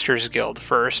Masters Guild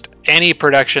first. Any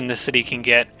production the city can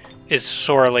get is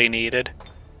sorely needed.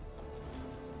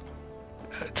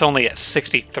 It's only at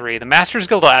 63. The Masters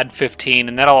Guild will add 15,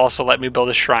 and that'll also let me build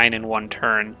a shrine in one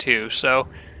turn too, so...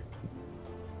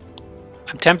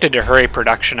 I'm tempted to hurry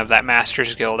production of that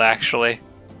Masters Guild, actually.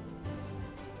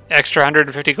 Extra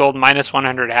 150 gold, minus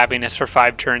 100 happiness for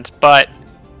 5 turns, but...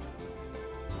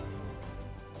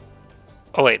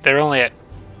 Oh wait, they're only at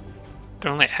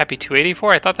happy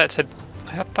 284? I thought that said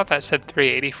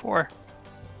 384.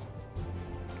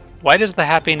 Why does the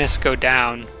happiness go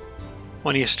down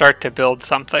when you start to build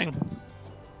something?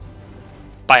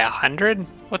 By 100?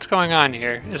 What's going on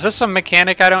here? Is this some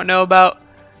mechanic I don't know about?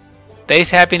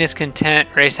 Base happiness content,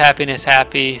 race happiness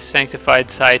happy,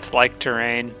 sanctified sites, like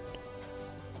terrain.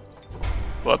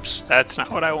 Whoops, that's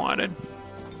not what I wanted.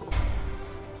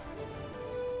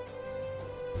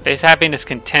 Base happiness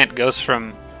content goes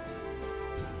from...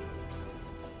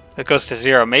 It goes to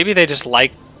 0. Maybe they just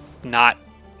like not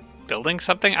building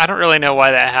something? I don't really know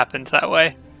why that happens that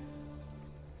way.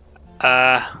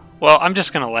 Well, I'm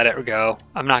just going to let it go.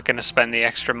 I'm not going to spend the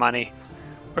extra money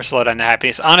or slow down the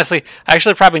happiness. Honestly, I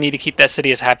actually probably need to keep that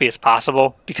city as happy as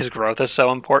possible because growth is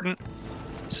so important.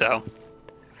 So...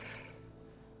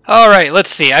 Alright,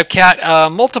 let's see. I've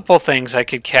got multiple things I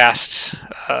could cast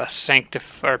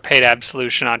or Paid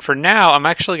Absolution on. For now, I'm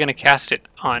actually going to cast it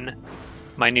on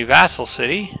my new vassal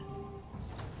city.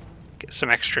 Get some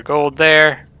extra gold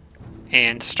there.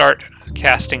 And start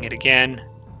casting it again.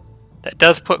 That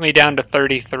does put me down to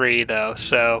 33, though.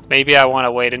 So maybe I want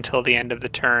to wait until the end of the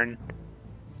turn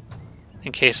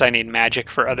in case I need magic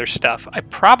for other stuff. I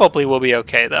probably will be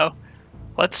okay, though.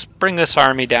 Let's bring this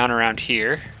army down around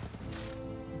here.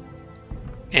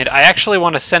 And I actually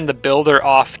want to send the builder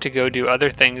off to go do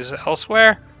other things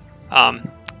elsewhere.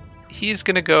 He's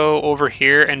going to go over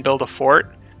here and build a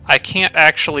fort. I can't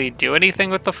actually do anything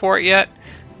with the fort yet,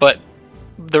 but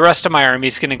the rest of my army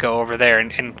is going to go over there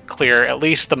and clear at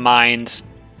least the mines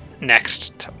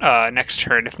next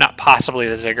turn, if not possibly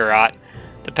the ziggurat.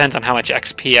 Depends on how much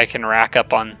XP I can rack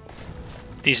up on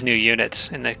these new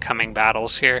units in the coming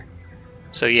battles here.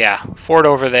 So yeah, fort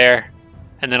over there.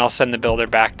 and then I'll send the builder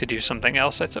back to do something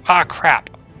else. Ah, crap.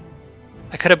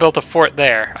 I could have built a fort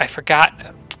there. I forgot.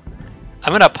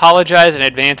 I'm going to apologize in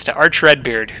advance to Arch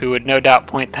Redbeard, who would no doubt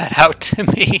point that out to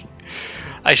me.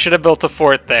 I should have built a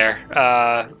fort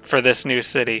there for this new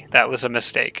city. That was a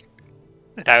mistake.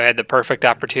 I had the perfect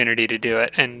opportunity to do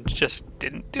it and just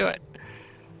didn't do it.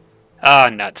 Oh,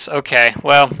 nuts. Okay,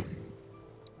 well,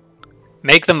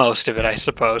 make the most of it, I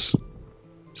suppose.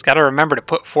 Just got to remember to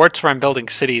put forts where I'm building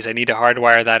cities. I need to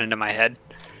hardwire that into my head.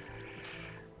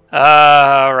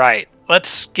 Right.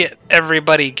 Let's get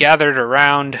everybody gathered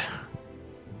around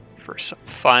for some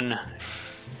fun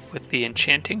with the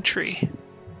enchanting tree.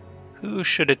 Who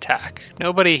should attack?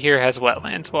 Nobody here has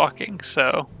wetlands walking,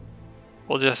 so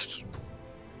we'll just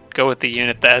go with the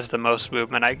unit that has the most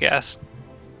movement, I guess.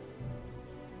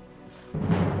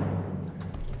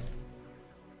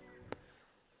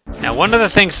 Now, one of the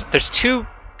things, there's two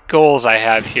goals I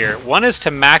have here. One is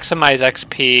to maximize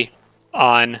XP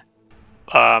on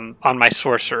my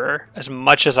sorcerer as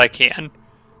much as I can.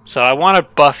 So I want to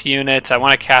buff units, I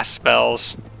want to cast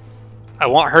spells. I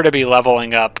want her to be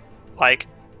leveling up like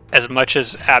as much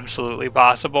as absolutely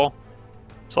possible.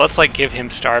 So let's like give him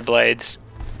Star Blades.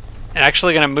 I'm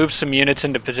actually going to move some units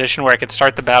into position where I can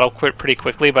start the battle pretty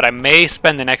quickly, but I may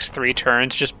spend the next 3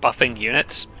 turns just buffing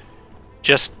units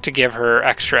just to give her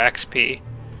extra XP.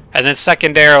 And then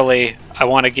secondarily, I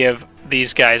want to give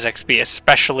these guys XP,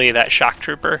 especially that shock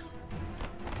trooper.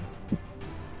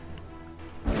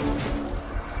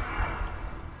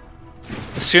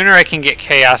 The sooner I can get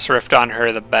Chaos Rift on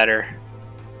her, the better.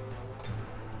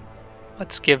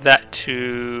 Let's give that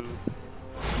to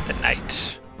the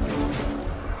Knight.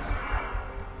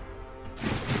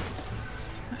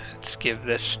 Let's give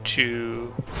this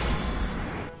to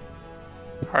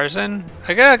Tarzan.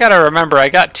 I gotta remember, I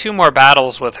got 2 more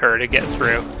battles with her to get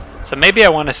through. So maybe I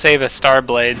want to save a Star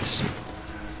Blades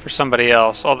for somebody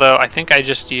else. Although I think I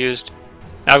just used...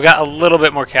 Now I've got a little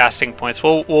bit more casting points.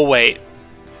 We'll wait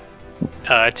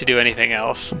to do anything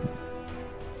else.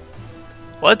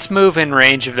 Let's move in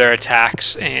range of their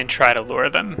attacks and try to lure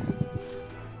them.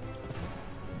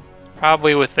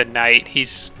 Probably with the Knight.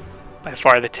 He's by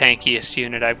far the tankiest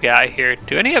unit I've got here.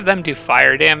 Do any of them do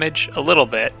fire damage? A little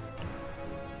bit.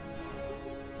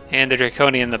 And the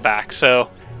Draconian in the back. So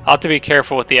I'll have to be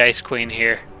careful with the Ice Queen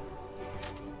here.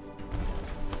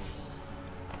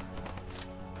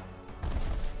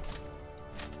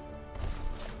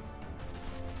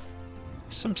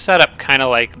 Some setup kind of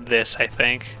like this, I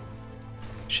think.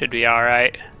 Should be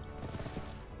alright.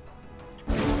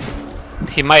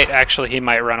 He might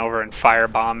run over and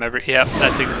firebomb every... Yep,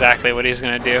 that's exactly what he's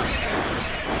going to do.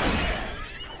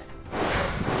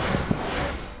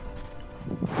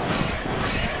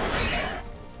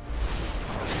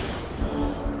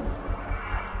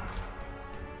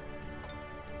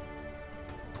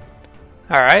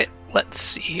 Alright, let's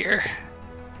see here.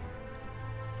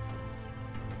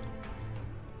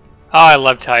 Oh, I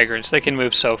love Tigrants. They can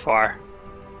move so far.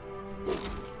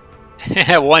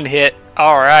 1 hit.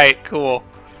 Alright, cool.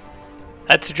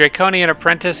 That's a Draconian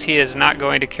Apprentice. He is not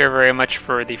going to care very much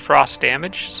for the frost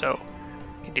damage, so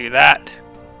we can do that.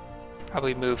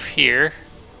 Probably move here.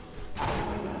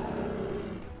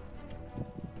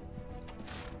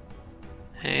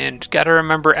 And gotta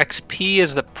remember, XP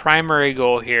is the primary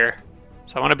goal here.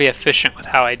 So I want to be efficient with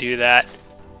how I do that.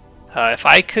 If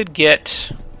I could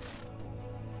get...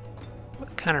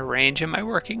 What kind of range am I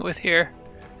working with here?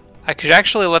 I could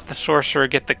actually let the sorcerer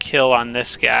get the kill on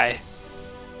this guy.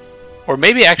 Or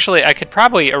maybe actually I could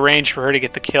probably arrange for her to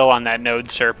get the kill on that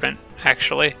node serpent,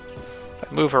 actually.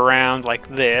 If I move around like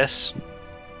this,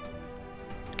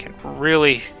 I can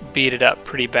really beat it up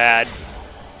pretty bad.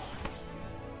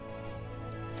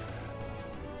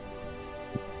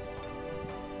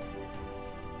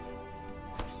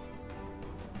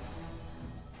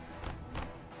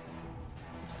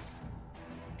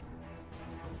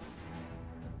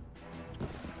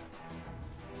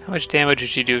 How much damage would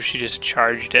she do if she just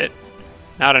charged it?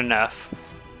 Not enough.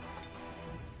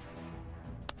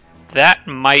 That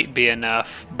might be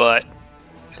enough, but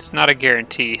it's not a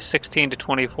guarantee. 16 to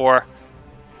 24.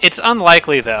 It's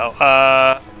unlikely, though.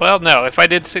 Well, no. If I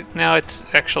did... No, it's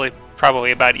actually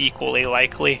probably about equally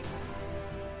likely.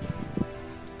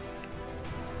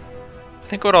 I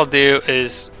think what I'll do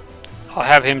is I'll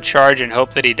have him charge and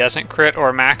hope that he doesn't crit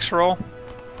or max roll.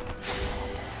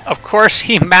 Of course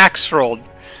he max rolled.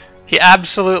 He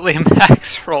absolutely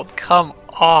max rolled. Come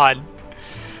on.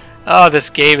 Oh, this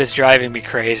game is driving me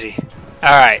crazy.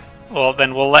 Alright. Well,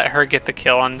 then we'll let her get the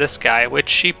kill on this guy, which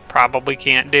she probably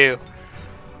can't do.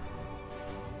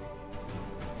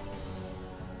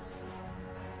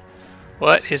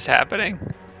 What is happening?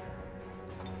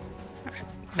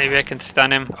 Maybe I can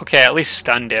stun him. Okay, at least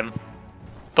stunned him.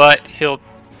 But he'll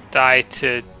die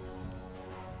to...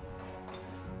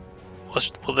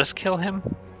 Will this kill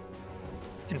him?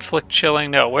 Inflict chilling?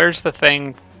 No, where's the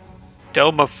thing?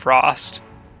 Dome of Frost.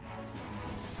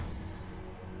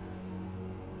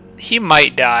 He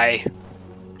might die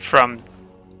from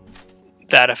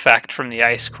that effect from the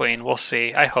Ice Queen. We'll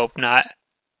see. I hope not.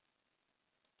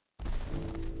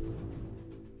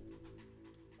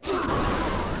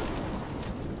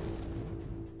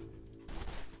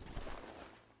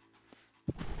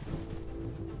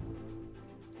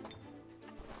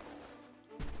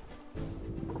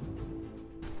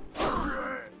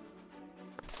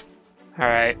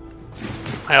 Alright.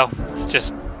 Well, let's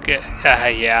just get...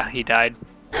 yeah, he died.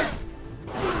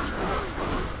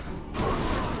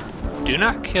 Do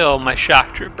not kill my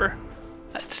shock trooper.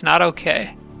 That's not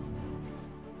okay.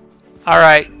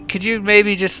 Alright, could you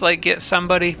maybe just like get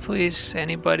somebody, please?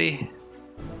 Anybody?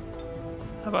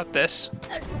 How about this?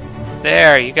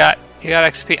 There, you got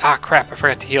XP. Ah, crap, I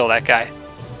forgot to heal that guy.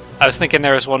 I was thinking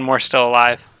there was one more still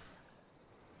alive.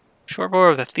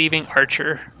 Shortbow of the Thieving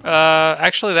Archer.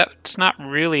 Actually, that's not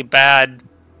really bad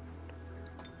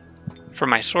for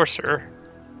my sorcerer.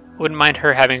 Wouldn't mind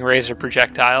her having razor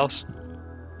projectiles.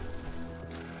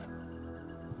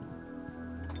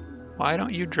 Why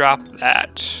don't you drop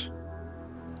that?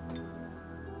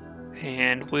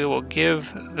 And we will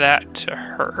give that to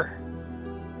her.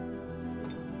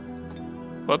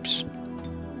 Whoops.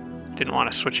 Didn't want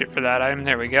to switch it for that item.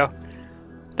 There we go.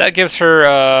 That gives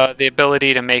her the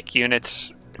ability to make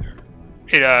units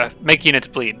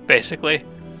bleed, basically.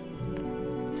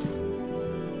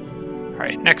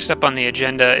 Alright, next up on the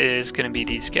agenda is going to be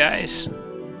these guys.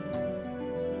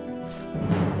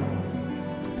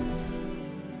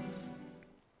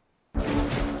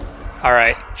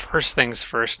 Alright, first things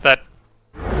first, that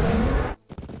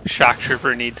shock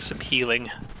trooper needs some healing.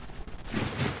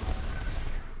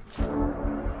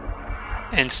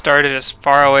 And start it as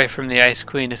far away from the Ice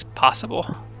Queen as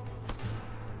possible.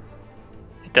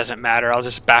 It doesn't matter, I'll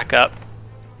just back up.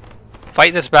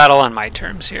 Fight this battle on my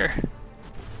terms here.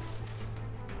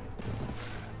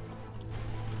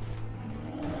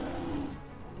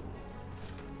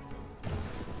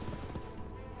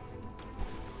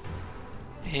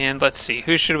 And let's see,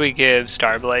 who should we give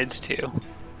Starblades to?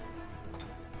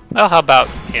 Well, how about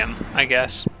him, I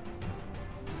guess.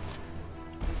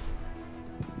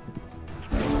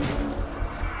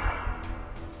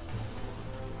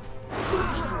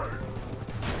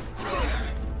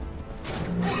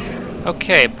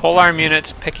 Okay, polearm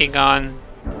units picking on...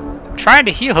 I'm trying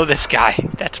to heal this guy.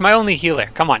 That's my only healer.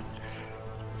 Come on.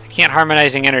 I can't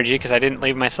harmonizing energy because I didn't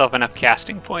leave myself enough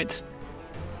casting points.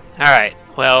 Alright,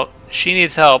 well, she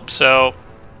needs help, so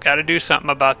gotta do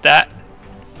something about that.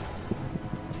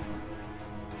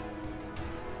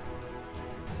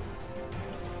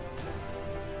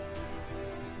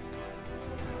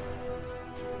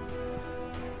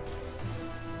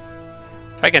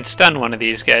 If I can stun one of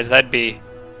these guys, that'd be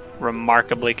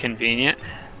remarkably convenient.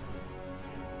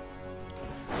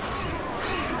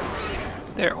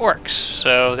 They're orcs,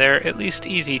 so they're at least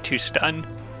easy to stun.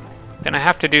 Gonna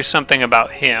have to do something about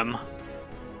him.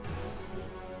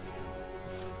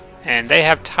 And they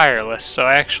have Tireless, so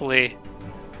actually...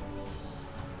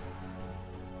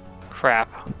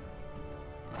 Crap.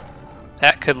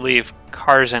 That could leave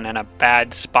Karzan in a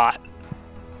bad spot.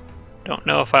 Don't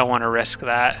know if I want to risk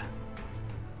that.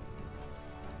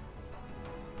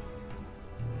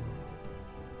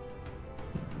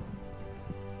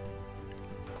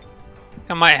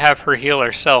 I might have her heal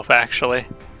herself, actually.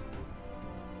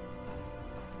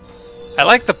 I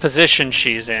like the position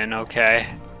she's in, okay.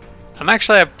 I'm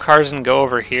actually have Karzan go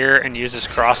over here and use his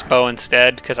crossbow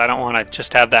instead, because I don't want to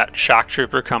just have that shock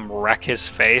trooper come wreck his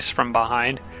face from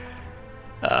behind.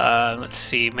 Let's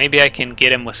see, maybe I can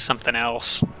get him with something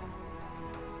else.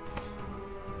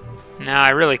 No, I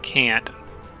really can't.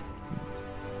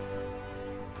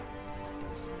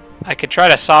 I could try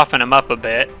to soften him up a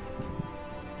bit.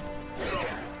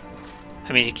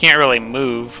 I mean, he can't really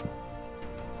move.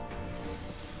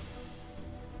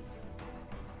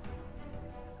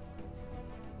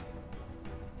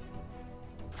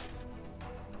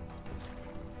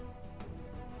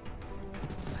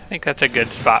 I think that's a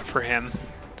good spot for him.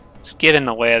 Just get in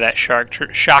the way of that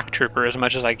shock trooper as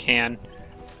much as I can.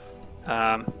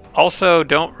 Also,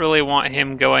 don't really want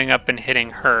him going up and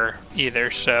hitting her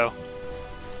either, so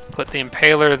put the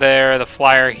Impaler there, the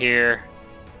Flyer here,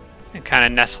 and kind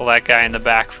of nestle that guy in the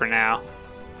back for now.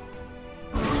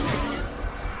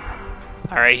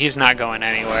 Alright, he's not going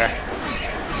anywhere.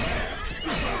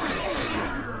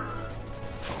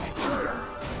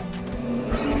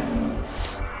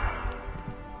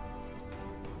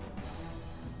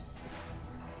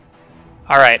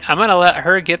 Alright, I'm gonna let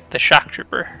her get the shock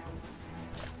trooper.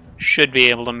 Should be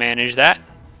able to manage that.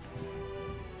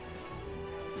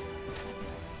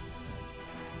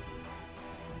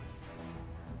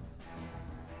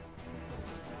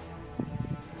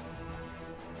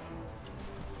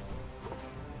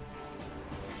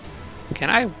 Can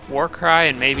I war cry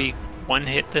and maybe one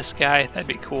hit this guy? That'd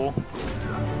be cool.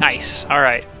 Nice.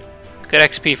 Alright. Good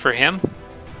XP for him.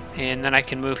 And then I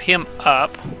can move him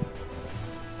up.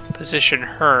 Position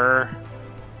her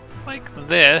like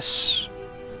this.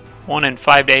 1 and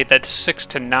 5 to 8. That's 6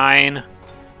 to 9.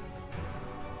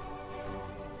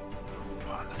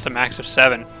 That's a max of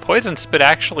 7. Poison Spit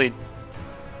actually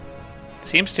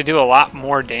seems to do a lot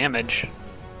more damage.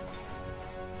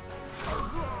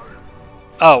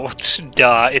 Oh,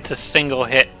 duh. It's a single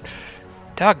hit.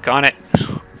 Doggone it.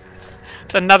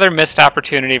 It's another missed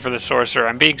opportunity for the sorcerer.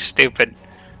 I'm being stupid.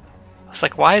 I was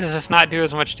like, why does this not do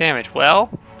as much damage? Well,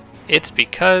 it's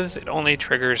because it only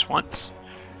triggers once.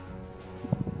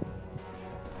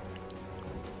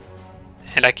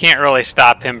 And I can't really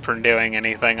stop him from doing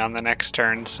anything on the next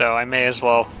turn, so I may as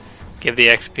well give the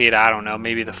XP to, I don't know,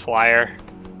 maybe the flyer.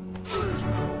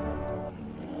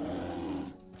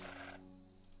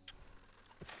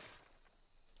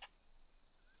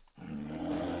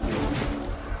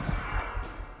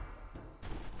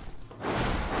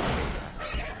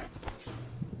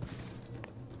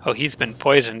 Oh, he's been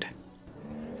poisoned.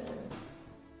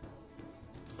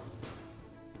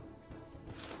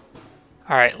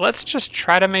 Alright, let's just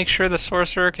try to make sure the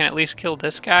sorcerer can at least kill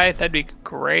this guy. That'd be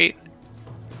great.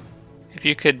 If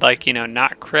you could, like, you know,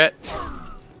 not crit.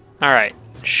 Alright,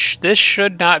 this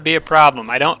should not be a problem.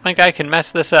 I don't think I can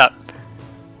mess this up.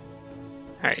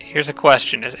 Alright, here's a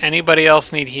question. Does anybody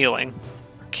else need healing?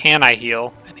 Or can I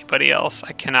heal anybody else?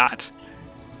 I cannot.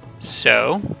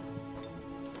 So...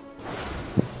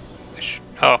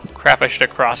 oh, crap, I should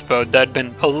have crossbowed. That'd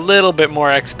been a little bit more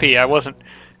XP. I wasn't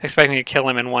expecting to kill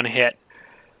him in one hit.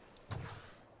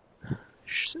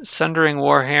 Sundering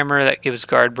Warhammer, that gives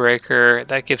Guard Breaker,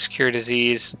 that gives Cure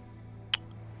Disease.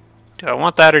 Do I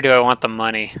want that or do I want the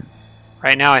money?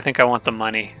 Right now I think I want the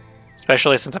money.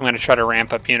 Especially since I'm going to try to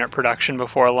ramp up unit production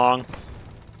before long.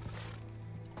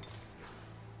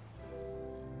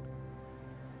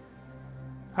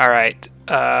 Alright,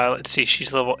 let's see,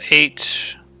 she's level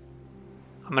 8.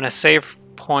 I'm going to save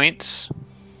points,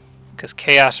 because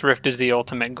Chaos Rift is the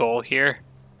ultimate goal here.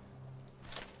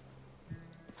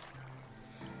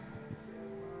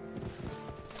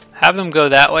 Have them go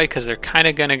that way, because they're kind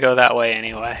of going to go that way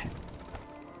anyway.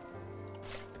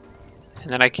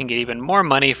 And then I can get even more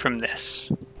money from this.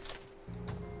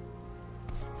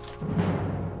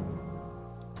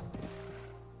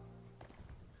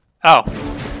 Oh,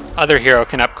 other hero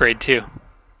can upgrade too.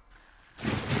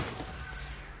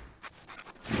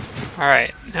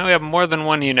 Alright, now we have more than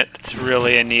one unit that's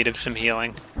really in need of some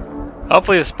healing.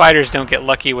 Hopefully the spiders don't get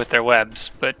lucky with their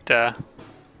webs, but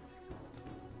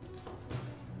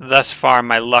thus far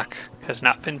my luck has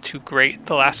not been too great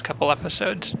the last couple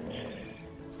episodes.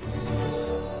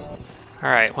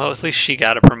 Alright, well at least she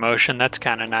got a promotion, that's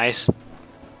kind of nice.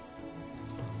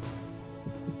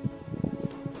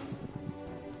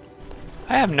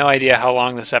 I have no idea how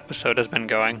long this episode has been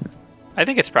going. I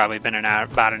think it's probably been an hour,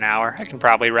 about an hour. I can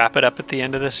probably wrap it up at the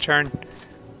end of this turn.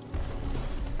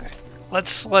 Right.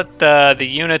 Let's let the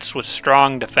units with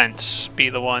strong defense be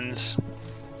the ones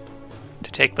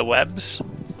to take the webs.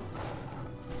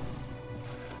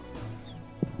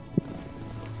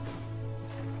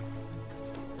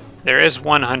 There is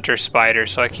one hunter spider,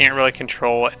 so I can't really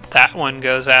control what that one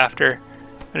goes after.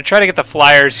 I'm going to try to get the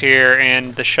flyers here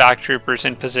and the shock troopers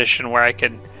in position where I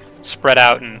can spread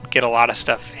out and get a lot of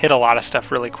stuff, hit a lot of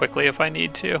stuff really quickly if I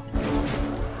need to.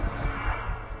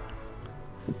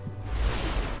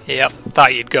 Yep,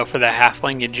 thought you'd go for the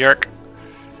halfling, you jerk.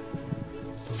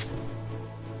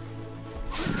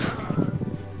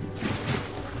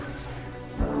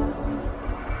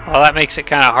 Well, that makes it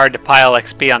kind of hard to pile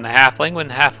XP on the halfling when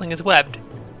the halfling is webbed.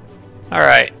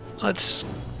 Alright, let's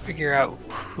figure out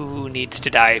who needs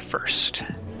to die first.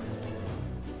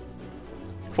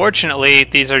 Fortunately,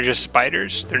 these are just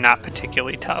spiders. They're not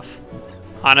particularly tough.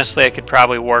 Honestly, I could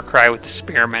probably war cry with the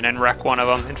spearman and wreck one of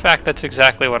them. In fact, that's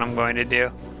exactly what I'm going to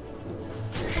do.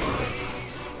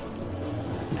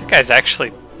 That guy's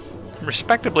actually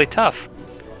respectably tough.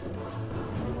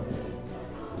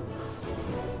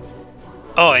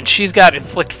 Oh, and she's got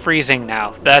inflict freezing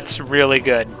now. That's really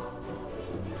good.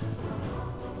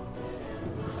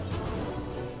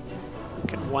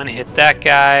 Can one hit that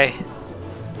guy,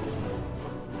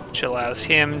 which allows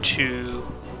him to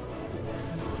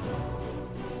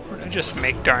just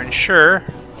make darn sure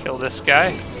kill this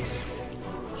guy.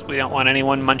 So we don't want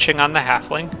anyone munching on the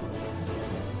halfling.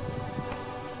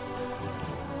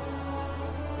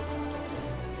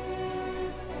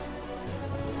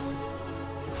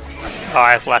 Oh,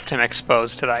 I left him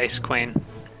exposed to the Ice Queen.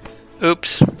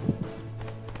 Oops.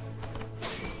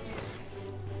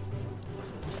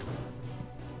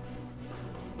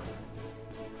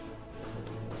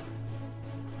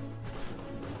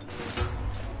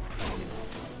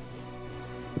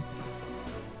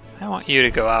 I want you to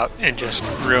go out and just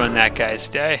ruin that guy's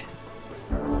day.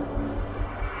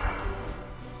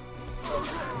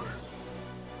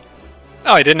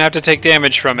 Oh, I didn't have to take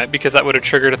damage from it because that would have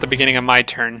triggered at the beginning of my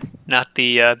turn, not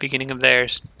the beginning of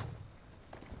theirs.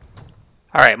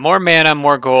 Alright, more mana,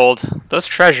 more gold. Those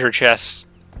treasure chests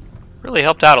really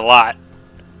helped out a lot.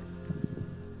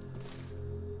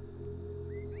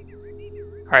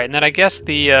 Alright, and then I guess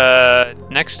the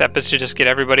next step is to just get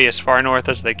everybody as far north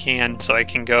as they can so I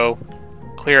can go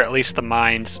clear at least the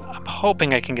mines. I'm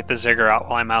hoping I can get the Ziggurat out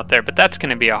while I'm out there, but that's going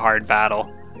to be a hard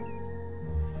battle.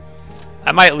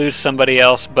 I might lose somebody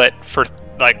else, but for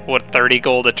like, what, 30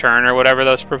 gold a turn or whatever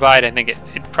those provide, I think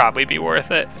it'd probably be worth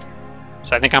it.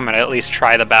 So I think I'm going to at least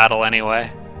try the battle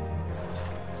anyway.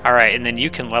 Alright, and then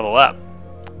you can level up.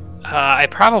 I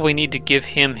probably need to give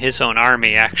him his own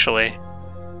army, actually.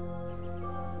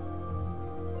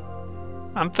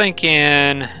 I'm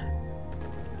thinking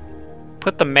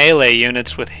put the melee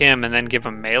units with him and then give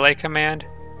him melee command.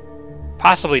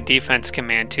 Possibly defense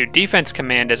command too. Defense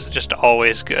command is just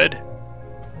always good,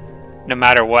 no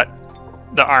matter what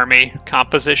the army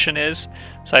composition is.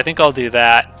 So I think I'll do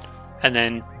that and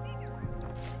then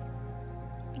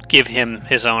give him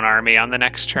his own army on the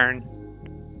next turn.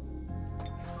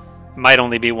 Might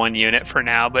only be one unit for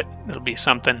now, but it'll be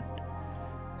something.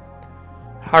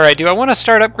 Alright, do I want to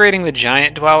start upgrading the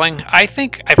giant dwelling? I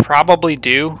think I probably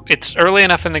do. It's early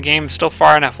enough in the game, still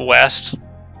far enough west.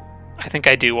 I think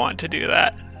I do want to do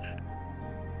that.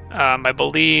 I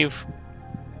believe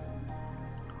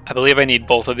I need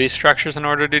both of these structures in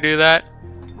order to do that.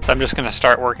 So I'm just going to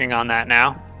start working on that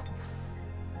now.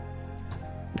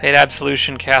 Paid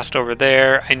Absolution cast over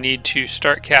there. I need to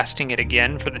start casting it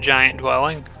again for the giant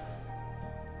dwelling.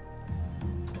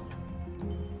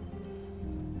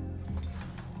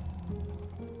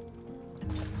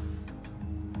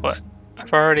 What?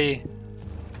 I've already...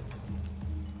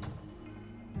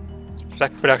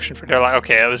 Spec production for Derlock.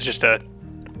 Okay, it was just a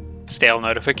stale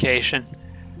notification.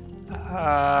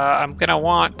 I'm gonna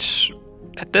want...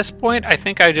 At this point, I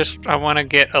think I want to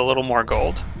get a little more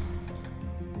gold.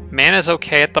 Mana's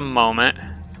okay at the moment.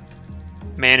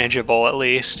 Manageable, at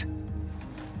least.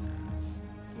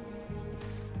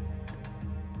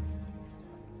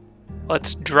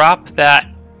 Let's drop that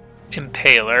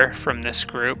Impaler from this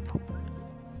group.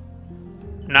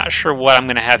 Not sure what I'm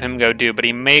going to have him go do, but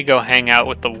he may go hang out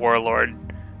with the Warlord.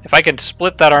 If I could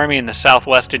split that army in the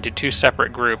southwest into two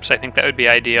separate groups, I think that would be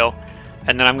ideal.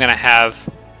 And then I'm going to have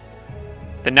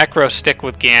the Necro stick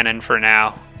with Ganon for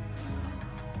now.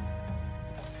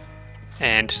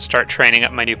 And start training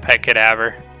up my new pet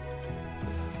cadaver.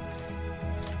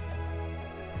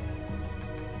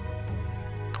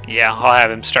 Yeah, I'll have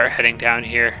him start heading down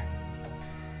here.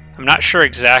 I'm not sure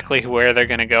exactly where they're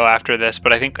going to go after this,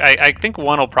 but I think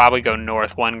one will probably go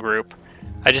north, one group.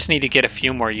 I just need to get a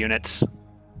few more units.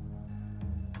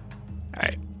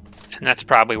 Alright, and that's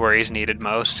probably where he's needed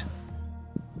most.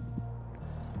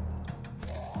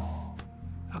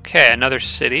 Okay, another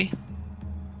city.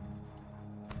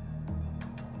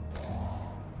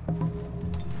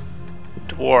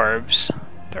 Dwarves.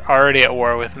 They're already at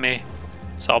war with me,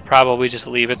 so I'll probably just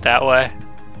leave it that way.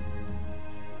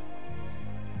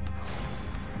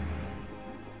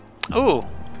 Ooh.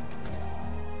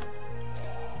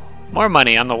 More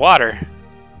money on the water.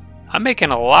 I'm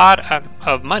making a lot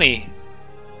of money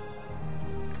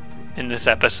in this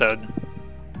episode.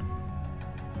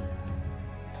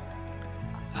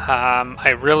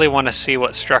 I really want to see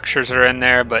what structures are in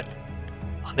there, but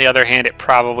on the other hand, it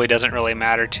probably doesn't really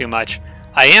matter too much.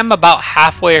 I am about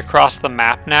halfway across the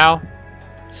map now,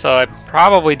 so I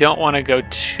probably don't want to go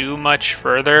too much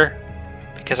further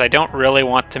because I don't really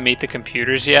want to meet the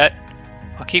computers yet.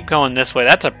 I'll keep going this way.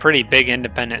 That's a pretty big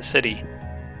independent city.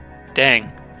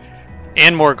 Dang.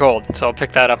 And more gold, so I'll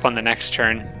pick that up on the next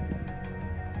turn.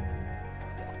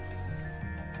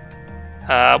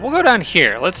 We'll go down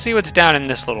here. Let's see what's down in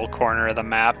this little corner of the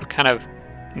map, kind of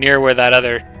near where that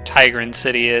other Tigran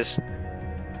city is.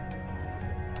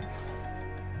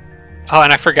 Oh,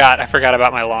 and I forgot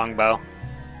about my longbow.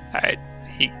 Alright,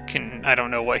 I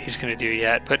don't know what he's going to do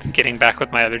yet, but getting back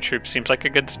with my other troops seems like a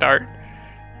good start.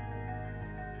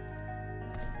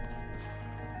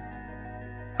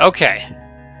 Okay,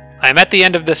 I'm at the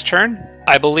end of this turn.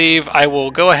 I believe I will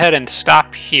go ahead and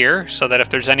stop here so that if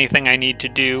there's anything I need to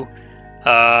do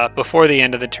before the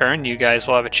end of the turn, you guys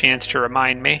will have a chance to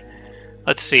remind me.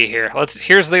 Let's see here.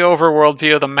 Here's the overworld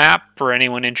view of the map for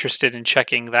anyone interested in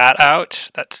checking that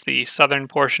out. That's the southern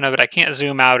portion of it. I can't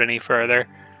zoom out any further,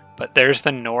 but there's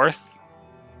the north.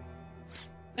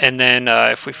 And then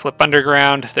if we flip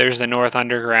underground, there's the north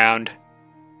underground,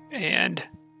 and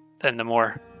then the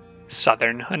more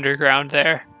southern underground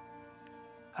there.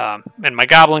 And my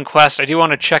goblin quest, I do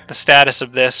want to check the status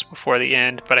of this before the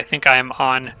end, but I think I am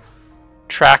on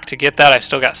track to get that. I've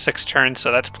still got 6 turns,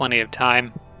 so that's plenty of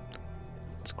time.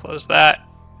 Let's close that.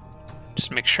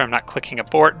 Just make sure I'm not clicking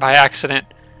abort by accident.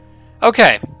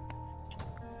 Okay.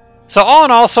 So all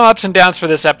in all, some ups and downs for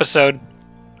this episode.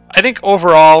 I think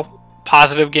overall,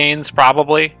 positive gains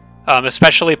probably,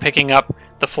 especially picking up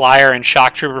the flyer and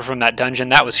shock trooper from that dungeon.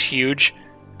 That was huge.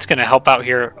 It's going to help out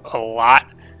here a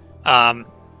lot.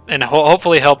 And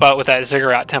hopefully help out with that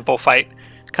Ziggurat Temple fight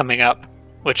coming up,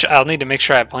 which I'll need to make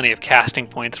sure I have plenty of casting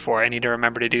points for. I need to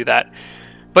remember to do that.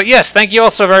 But yes, thank you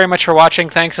all so very much for watching.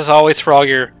 Thanks as always for all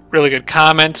your really good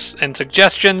comments and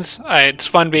suggestions. It's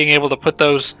fun being able to put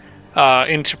those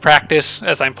into practice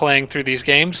as I'm playing through these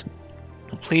games.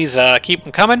 Please keep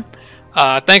them coming.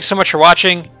 Thanks so much for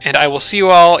watching, and I will see you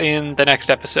all in the next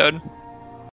episode.